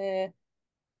 And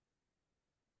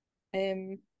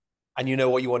you know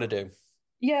what you want to do.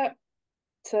 Yeah.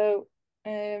 So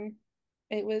it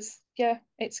was, yeah,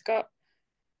 it's got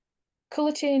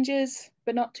colour changes,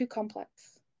 but not too complex.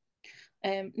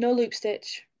 No loop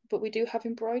stitch, but we do have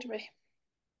embroidery.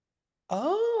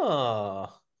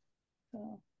 Ah.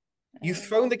 So, you've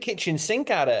thrown the kitchen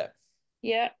sink at it.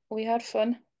 Yeah, we had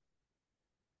fun.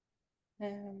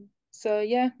 So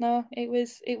yeah, no, it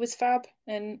was fab,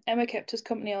 and Emma kept us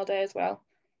company all day as well.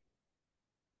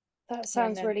 That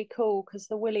sounds really cool because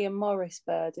the William Morris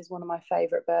bird is one of my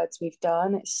favourite birds we've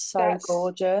done. It's so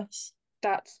gorgeous.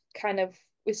 That's kind of,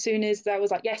 as soon as that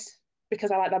was like, yes,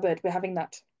 because I like that bird, we're having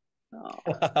that. Oh.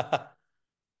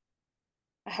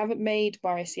 I haven't made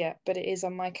Morris yet, but it is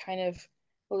on my kind of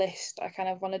list. I kind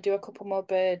of want to do a couple more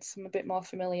birds. I'm a bit more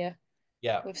familiar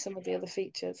with some of the other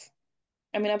features.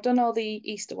 I mean, I've done all the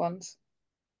Easter ones,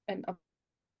 and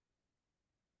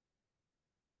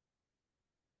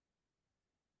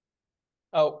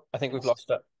oh, I think we've lost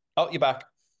it. Oh, you're back.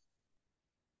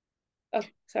 Oh,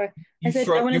 sorry. I said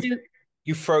I want to do.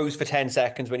 You froze for 10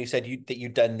 seconds when you said that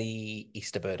you'd done the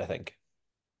Easter bird, I think.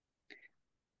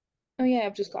 Oh yeah,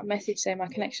 I've just got a message saying my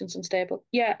connection's unstable.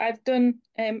 Yeah, I've done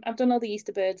all the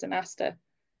Easter birds and Asta,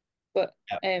 but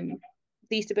the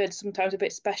Easter birds are sometimes a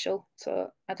bit special, so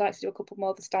I'd like to do a couple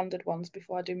more of the standard ones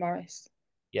before I do Morris.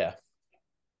 Yeah.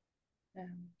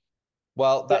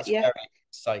 Well, that's very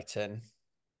exciting.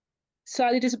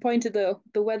 Slightly disappointed though.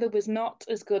 The weather was not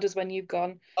as good as when you've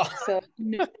gone. So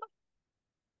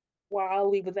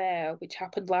while we were there, which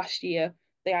happened last year,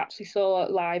 they actually saw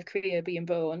live Kriya being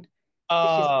born.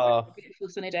 Because it was a beautiful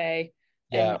sunny day,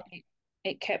 and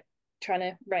it kept trying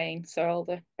to rain, so all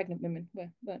the pregnant women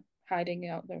were hiding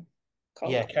out their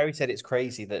cold. Yeah, Kerry said it's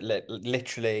crazy that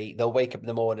literally they'll wake up in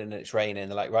the morning and it's raining.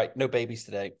 They're like, right, no babies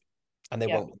today, and they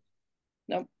won't.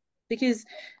 No, because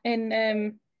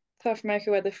in South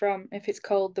America where they're from, if it's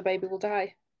cold, the baby will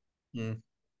die. Mm.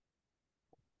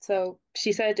 So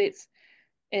she said it's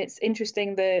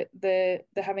interesting that they're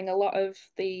having a lot of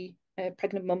the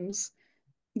pregnant mums,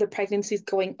 the pregnancy's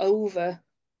going over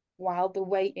while they're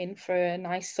waiting for a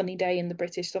nice sunny day in the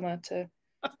British summer to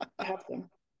have them.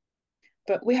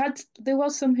 But there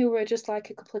was some who were just like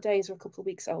a couple of days or a couple of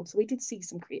weeks old, so we did see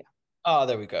some cria. Oh,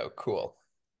 there we go. Cool.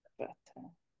 But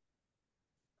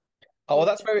oh, well,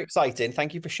 that's very exciting.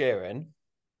 Thank you for sharing.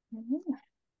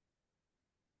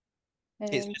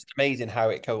 It's just amazing how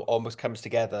it almost comes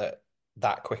together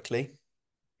that quickly.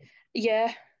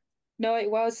 Yeah, no, it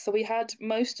was. So we had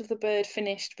most of the bird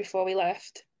finished before we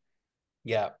left.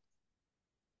 Yeah.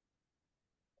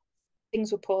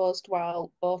 Things were paused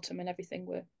while autumn and everything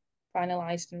were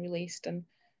finalised and released, and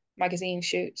magazine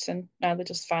shoots, and now they're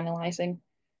just finalising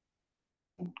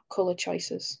colour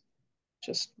choices,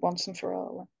 just once and for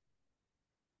all.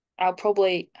 I'll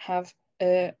probably have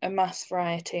a mass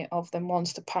variety of them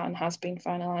once the pattern has been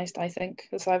finalised, I think,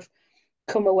 because I've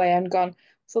come away and gone,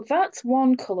 so that's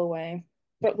one colourway,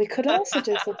 but we could also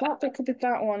do, so that bit could be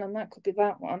that one and that could be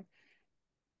that one.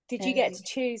 Did you get to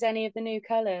choose any of the new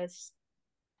colours?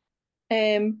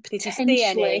 Did you see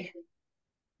any?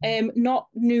 Not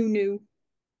new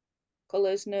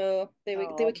colours, no. They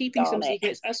were keeping some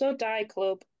secrets. I saw Dye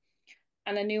Club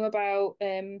and I knew about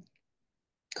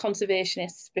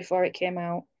conservationists before it came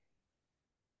out.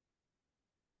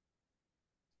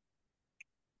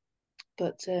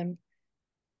 But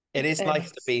it is nice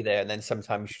to be there, and then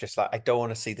sometimes you're just like, I don't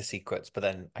want to see the secrets, but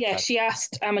then she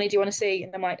asked, how many do you want to see?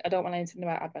 And I'm like, I don't want anything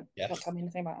about Advent. Yeah. Don't tell me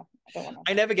anything about Advent. I don't want Advent.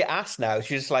 I never get asked now.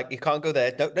 She's just like, you can't go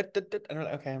there. No, no, no, no. And I'm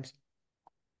like, okay.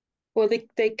 Well,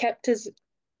 they kept us.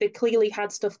 They clearly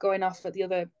had stuff going off at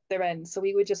their end, so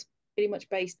we were just pretty much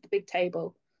based at the big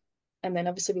table, and then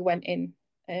obviously we went in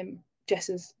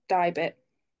Jess's dye bit.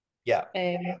 Yeah.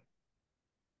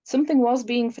 Something was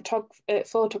being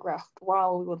photographed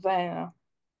while we were there,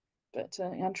 but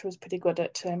Andrew was pretty good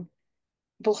at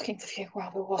blocking the view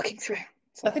while we were walking through.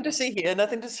 So nothing to see here,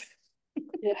 nothing to see.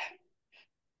 Yeah.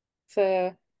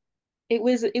 So it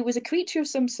was a creature of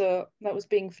some sort that was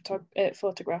being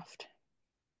photographed.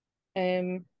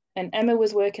 And Emma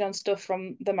was working on stuff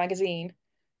from the magazine.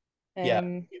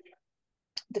 The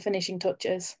finishing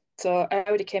touches. So I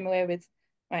already came away with,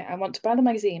 right, I want to buy the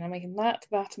magazine. I'm making that,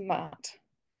 that, and that.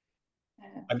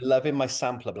 I'm loving my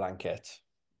sampler blanket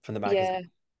from the magazine.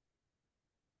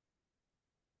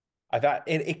 Yeah.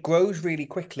 It grows really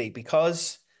quickly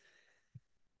because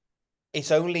it's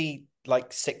only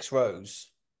like 6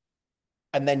 rows,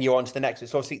 and then you're on to the next.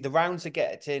 So obviously the rounds are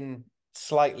getting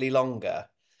slightly longer,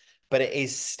 but it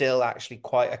is still actually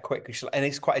quite a quick, and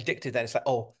it's quite addictive. Then it's like,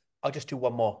 oh, I'll just do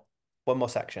one more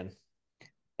section.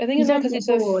 I think it's all because it's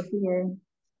bored, do you?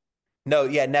 No,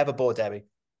 yeah, never bored, Debbie.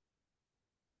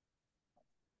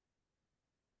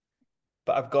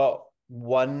 But I've got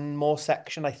one more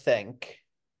section, I think.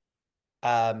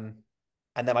 And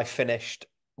then I finished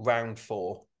round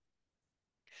 4.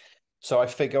 So I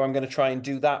figure I'm going to try and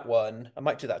do that one. I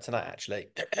might do that tonight, actually.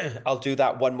 I'll do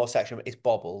that one more section. It's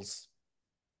bobbles,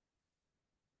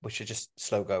 which are just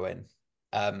slow going.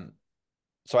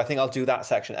 So I think I'll do that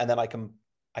section, and then I can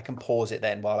pause it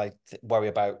then while I worry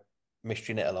about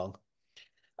mystery knit along.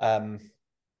 But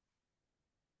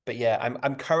yeah,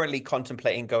 I'm currently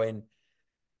contemplating going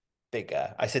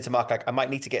bigger. I said to Mark, like, I might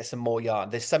need to get some more yarn.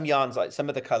 There's some yarns, like some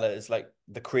of the colors, like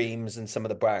the creams and some of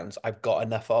the browns, I've got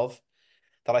enough of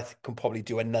that I can probably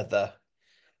do another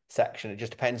section. It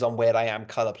just depends on where I am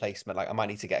color placement. Like I might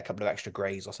need to get a couple of extra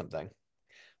grays or something.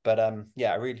 But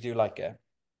yeah, I really do like it.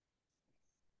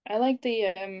 I like the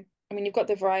I mean, you've got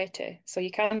the variety, so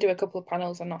you can do a couple of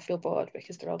panels and not feel bored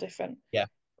because they're all different. Yeah.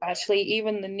 Actually,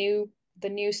 even the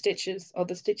new stitches, or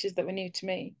the stitches that were new to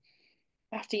me,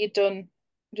 after you'd done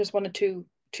just one or two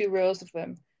rows of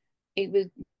them, it was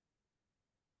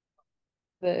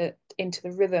into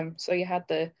the rhythm. So you had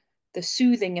the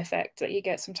soothing effect that you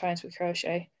get sometimes with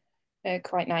crochet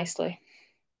quite nicely.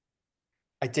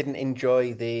 I didn't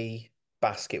enjoy the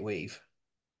basket weave.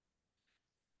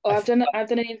 Oh, I've done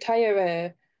an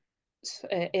entire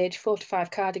age 4 to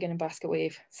 5 cardigan in basket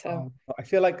weave. So I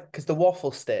feel like because the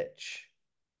waffle stitch,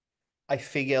 I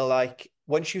feel like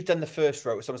once you've done the first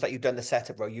row, it's almost like you've done the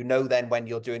setup row. You know then when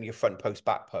you're doing your front post,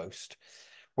 back post.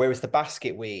 Whereas the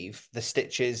basket weave, the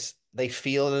stitches, they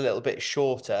feel a little bit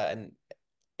shorter, and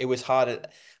it was harder.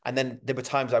 And then there were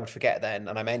times I would forget then,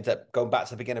 and I ended up going back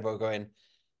to the beginner row going,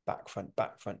 back front,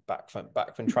 back front, back front,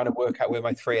 back front, trying to work out where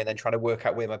my three and then trying to work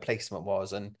out where my placement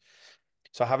was. And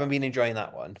so I haven't been enjoying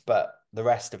that one, but the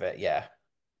rest of it, yeah.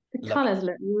 The Love it. colours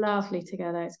look lovely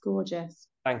together. It's gorgeous.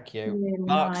 Thank you. Really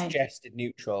Mark nice. suggested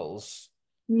neutrals.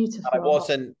 Beautiful. And I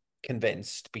wasn't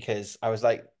convinced because I was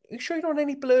like, are you sure you don't want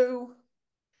any blue?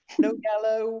 No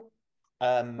yellow?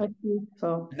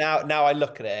 Beautiful. Now I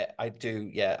look at it, I do,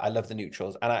 yeah, I love the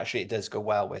neutrals. And actually it does go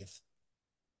well with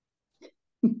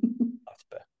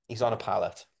he's on a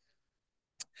palette.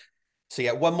 So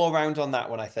yeah, one more round on that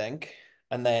one, I think.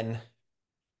 And then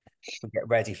we'll get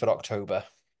ready for October.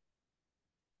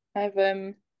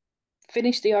 I've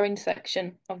finished the orange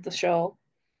section of the shawl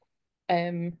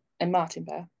and Martyn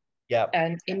Bear. Yeah.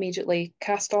 And immediately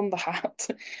cast on the hat.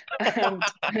 And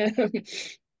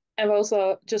I've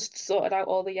also just sorted out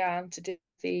all the yarn to do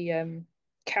the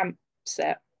camp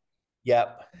set.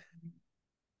 Yep.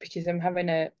 Because I'm having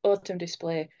an autumn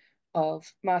display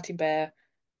of Martyn Bear,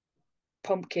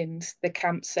 pumpkins, the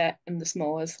camp set, and the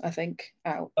s'mores, I think,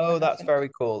 out. Oh, that's very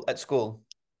cool. At school.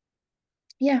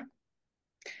 Yeah.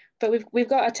 But we've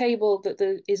got a table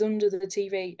that is under the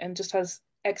TV and just has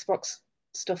Xbox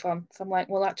stuff on. So I'm like,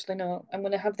 well, actually, no, I'm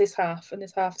going to have this half, and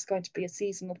this half is going to be a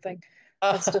seasonal thing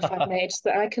of stuff I've made so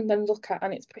that I can then look at,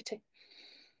 and it's pretty.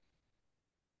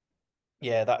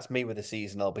 Yeah, that's me with the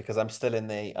seasonal because I'm still in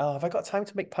the, oh, have I got time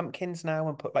to make pumpkins now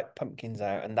and put like pumpkins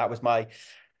out? And that was my,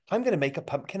 I'm going to make a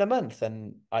pumpkin a month,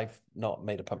 and I've not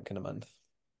made a pumpkin a month.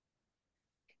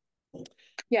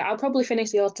 Yeah, I'll probably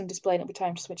finish the autumn display and it'll be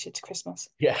time to switch it to Christmas.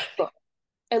 Yeah. But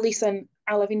at least then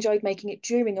I'll have enjoyed making it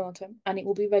during autumn and it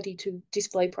will be ready to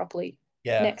display properly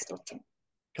next autumn.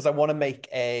 Because I want to make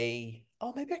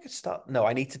oh, maybe I could start. No,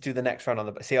 I need to do the next round on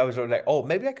the. See, I was like, oh,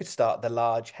 maybe I could start the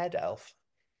large head elf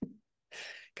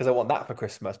because I want that for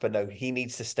Christmas. But no, he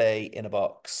needs to stay in a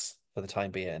box for the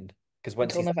time being. Because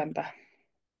once until November.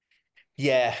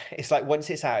 Yeah, it's like once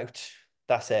it's out,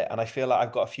 that's it. And I feel like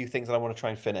I've got a few things that I want to try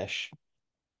and finish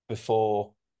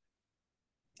before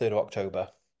 3rd of October.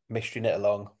 Mystery knit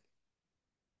along.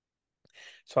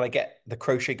 So when I get the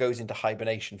crochet goes into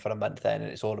hibernation for a month then,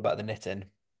 and it's all about the knitting.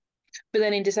 But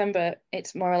then in December,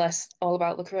 it's more or less all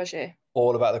about the crochet.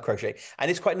 All about the crochet.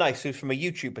 And it's quite nice. So from a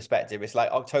YouTube perspective, it's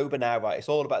like October now, right? It's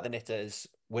all about the knitters.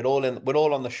 We're all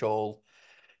on the shawl,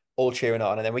 all cheering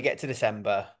on. And then we get to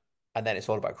December, and then it's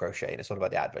all about crochet and it's all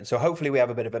about the advent. So hopefully we have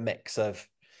a bit of a mix of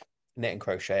knit and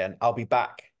crochet. And I'll be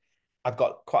back. I've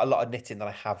got quite a lot of knitting that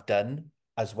I have done,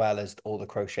 as well as all the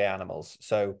crochet animals.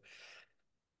 So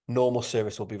normal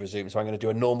service will be resumed. So I'm going to do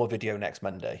a normal video next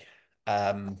Monday,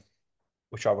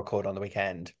 which I'll record on the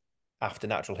weekend after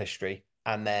natural history.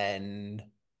 And then,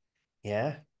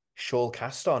 yeah, shawl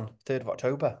cast on 3rd of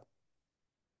October.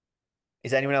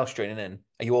 Is anyone else joining in?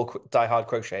 Are you all die-hard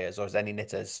crocheters, or is any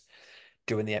knitters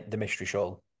doing the mystery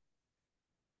shawl?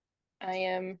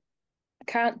 I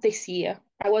can't this year.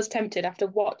 I was tempted after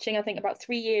watching, I think, about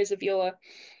 3 years of your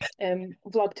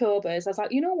Vlogtobers. I was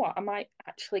like, you know what? I might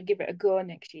actually give it a go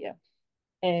next year.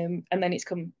 And then it's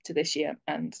come to this year,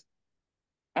 and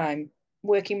I'm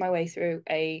working my way through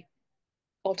a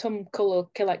autumn colour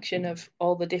collection of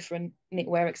all the different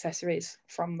knitwear accessories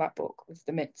from that book with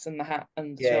the mitts and the hat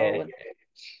and the shawl.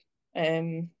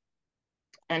 And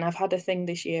I've had a thing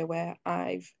this year where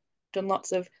I've done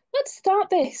lots of let's start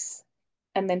this,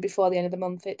 and then before the end of the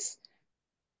month it's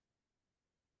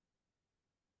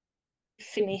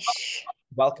finish.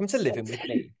 Welcome to living with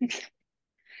me.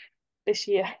 This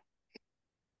year.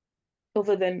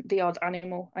 Other than the odd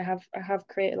animal, I have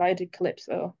created. I did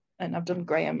Calypso and I've done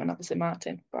Graham and obviously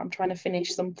Martyn, but I'm trying to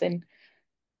finish something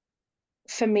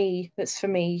for me that's for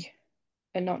me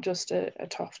and not just a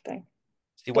Toft thing.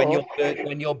 See, when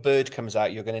your bird comes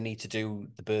out, you're going to need to do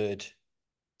the bird.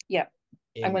 Yeah,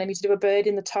 I'm going to need to do a bird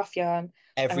in the Toft yarn.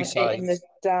 Every size. In the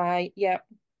dye. Yeah.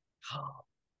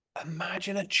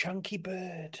 Imagine a chunky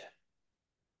bird.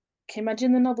 Can you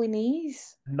imagine the knobbly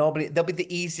knees? Knobbly. They'll be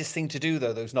the easiest thing to do,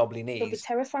 though, those knobbly knees. They'll be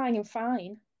terrifying and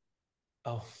fine.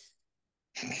 Oh.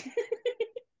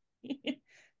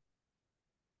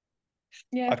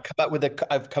 Yeah. I've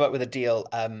come up with a deal.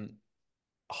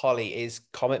 Holly is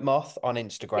Comet Moth on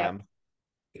Instagram,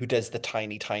 who does the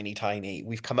tiny, tiny, tiny.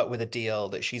 We've come up with a deal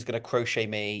that she's going to crochet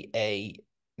me a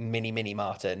mini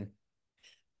Martyn,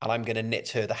 and I'm going to knit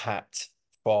her the hat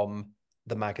from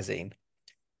the magazine.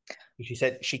 She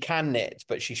said she can knit,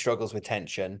 but she struggles with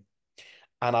tension.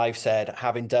 And I've said,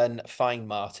 having done fine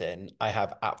Martyn, I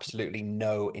have absolutely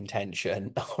no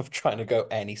intention of trying to go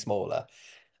any smaller.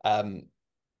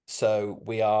 So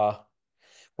we're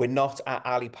not at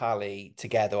Ali Pali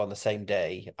together on the same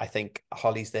day. I think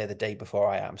Holly's there the day before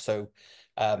I am. So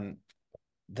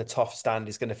the Toft stand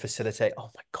is going to facilitate. Oh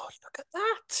my God, look at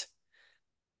that.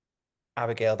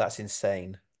 Abigail, that's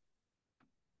insane.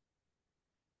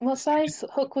 What size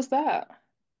hook was that?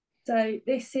 So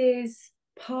this is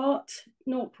part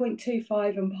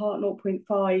 0.25 and part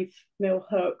 0.5 mil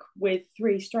hook with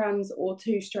 3 strands or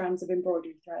 2 strands of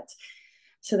embroidery thread.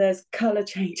 So there's colour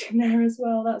change in there as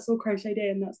well. That's all crocheted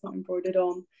in, that's not embroidered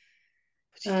on.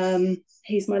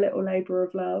 He's my little labour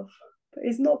of love, but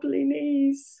his knobbly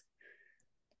knees.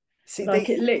 See, like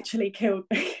it literally killed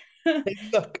me. They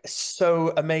look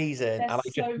so amazing, They're and I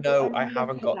so just know good. I And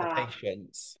haven't look got at the that.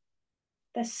 patience.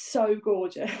 They're so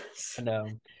gorgeous. I know.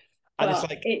 And But it's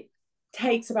like it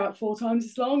takes about 4 times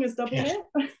as long as double knit.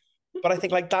 but I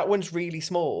think like that one's really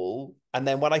small, and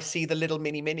then when I see the little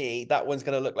mini, that one's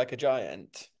gonna look like a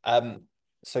giant.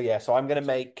 So yeah, so I'm gonna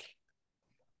make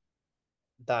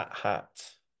that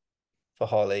hat for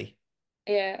Holly.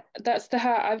 Yeah, that's the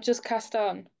hat I've just cast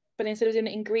on. But instead of doing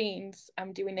it in greens,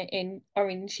 I'm doing it in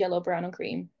orange, yellow, brown, and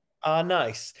cream. Ah,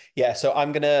 nice. Yeah, so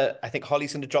I think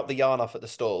Holly's gonna drop the yarn off at the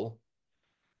stall,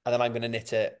 and then I'm gonna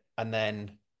knit it, and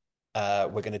then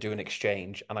we're gonna do an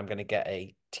exchange, and I'm gonna get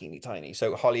a teeny tiny.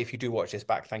 So Holly, if you do watch this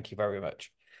back, thank you very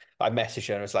much. I messaged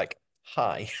her and was like,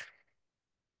 "Hi,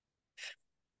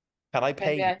 can I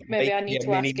pay you to Maybe make I me need a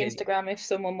to ask mini?" Instagram if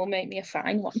someone will make me a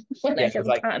fine one when Yeah, I she was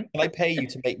like, can. "Can I pay you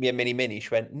to make me a mini?" She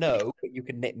went, "No, but you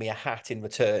can knit me a hat in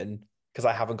return because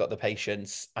I haven't got the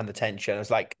patience and the tension." I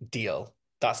was like, "Deal."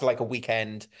 That's like a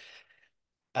weekend.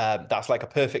 That's like a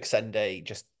perfect Sunday.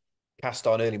 Just cast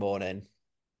on early morning,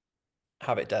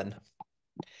 have it done.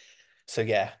 So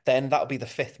yeah, then that'll be the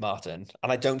 5th Martyn,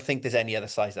 and I don't think there's any other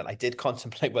size. Then I did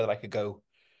contemplate whether I could go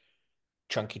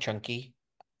chunky,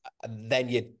 and then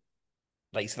you're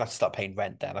gonna have to start paying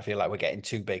rent. Then I feel like we're getting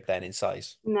too big then in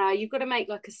size. No, you've got to make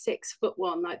like a 6-foot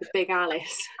one, like the Big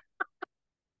Alice.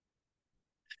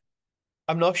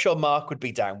 I'm not sure Mark would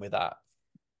be down with that,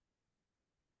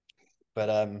 but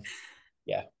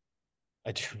yeah,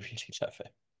 I do really love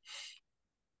it.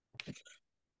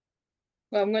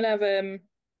 Well, I'm gonna have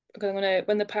because I'm gonna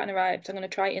when the pattern arrives, I'm gonna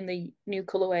try it in the new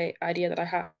colorway idea that I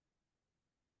have.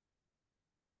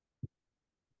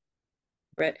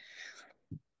 It.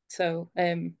 So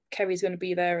Kerry's gonna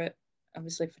be there at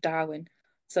obviously for Darwin.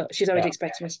 So she's already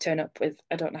expecting me to turn up with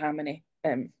I don't know how many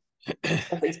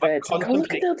of these birds. Like, oh,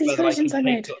 look at all these versions I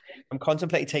made. I'm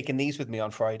contemplating taking these with me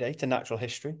on Friday to Natural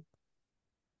History.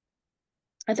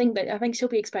 I think she'll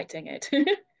be expecting it.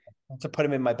 To put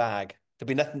them in my bag.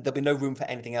 There'll be no room for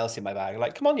anything else in my bag.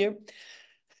 Like, come on, you.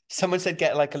 Someone said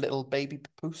get like a little baby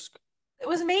papoose. It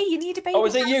was me. You need a baby. Oh,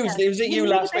 was it you? Was it you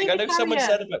last week? I know someone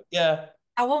said about, yeah.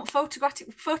 I want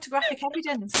photographic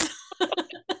evidence.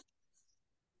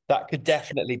 That could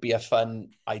definitely be a fun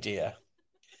idea.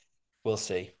 We'll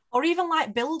see. Or even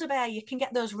like Build-A-Bear. You can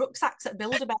get those rucksacks at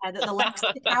Build-A-Bear that the legs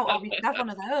stick out of. You could have one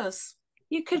of those.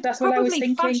 You could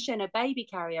probably fashion a baby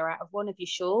carrier out of one of your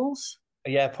shawls.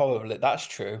 Yeah, probably. That's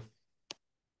true.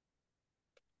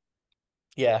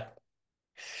 Yeah.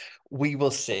 We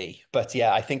will see. But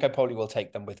yeah, I think I probably will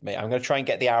take them with me. I'm going to try and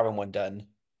get the Aaron one done.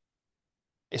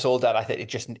 It's all done. I think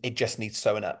it just needs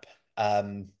sewing up.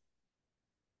 So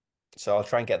I'll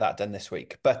try and get that done this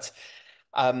week. But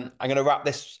I'm going to wrap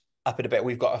this up in a bit.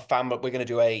 We've got a family. We're going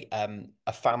to do a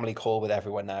family call with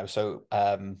everyone now. So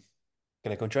going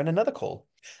to go and join another call.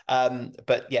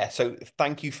 But yeah, so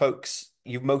thank you, folks.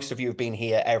 Most of you have been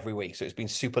here every week, so it's been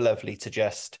super lovely to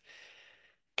just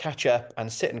catch up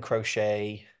and sit and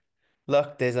crochet.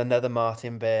 Look, there's another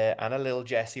Martyn Bear and a little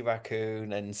Jessie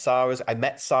raccoon and I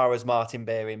met Sarah's Martyn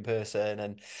Bear in person,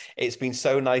 and it's been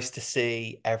so nice to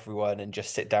see everyone and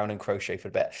just sit down and crochet for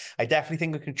a bit. I definitely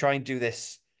think we can try and do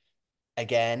this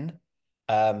again.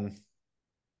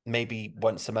 Maybe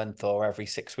once a month or every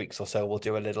 6 weeks or so, we'll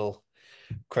do a little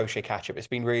crochet catch up. It's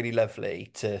been really lovely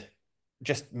to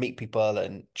just meet people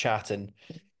and chat and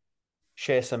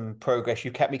share some progress.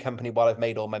 You kept me company while I've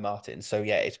made all my Martins. So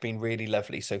yeah, it's been really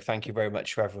lovely. So thank you very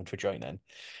much for everyone for joining.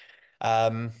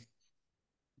 So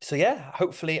yeah,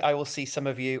 hopefully I will see some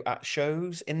of you at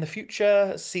shows in the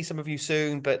future, see some of you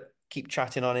soon, but keep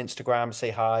chatting on Instagram, say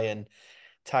hi and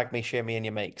tag me, share me in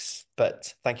your makes.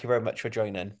 But thank you very much for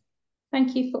joining.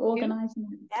 Thank you for organising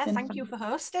it. Yeah, thank you for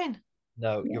hosting.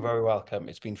 No, you're very welcome.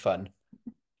 It's been fun.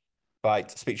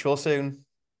 Right, speak to you all soon.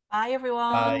 Bye,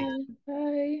 everyone. Bye.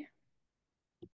 Bye.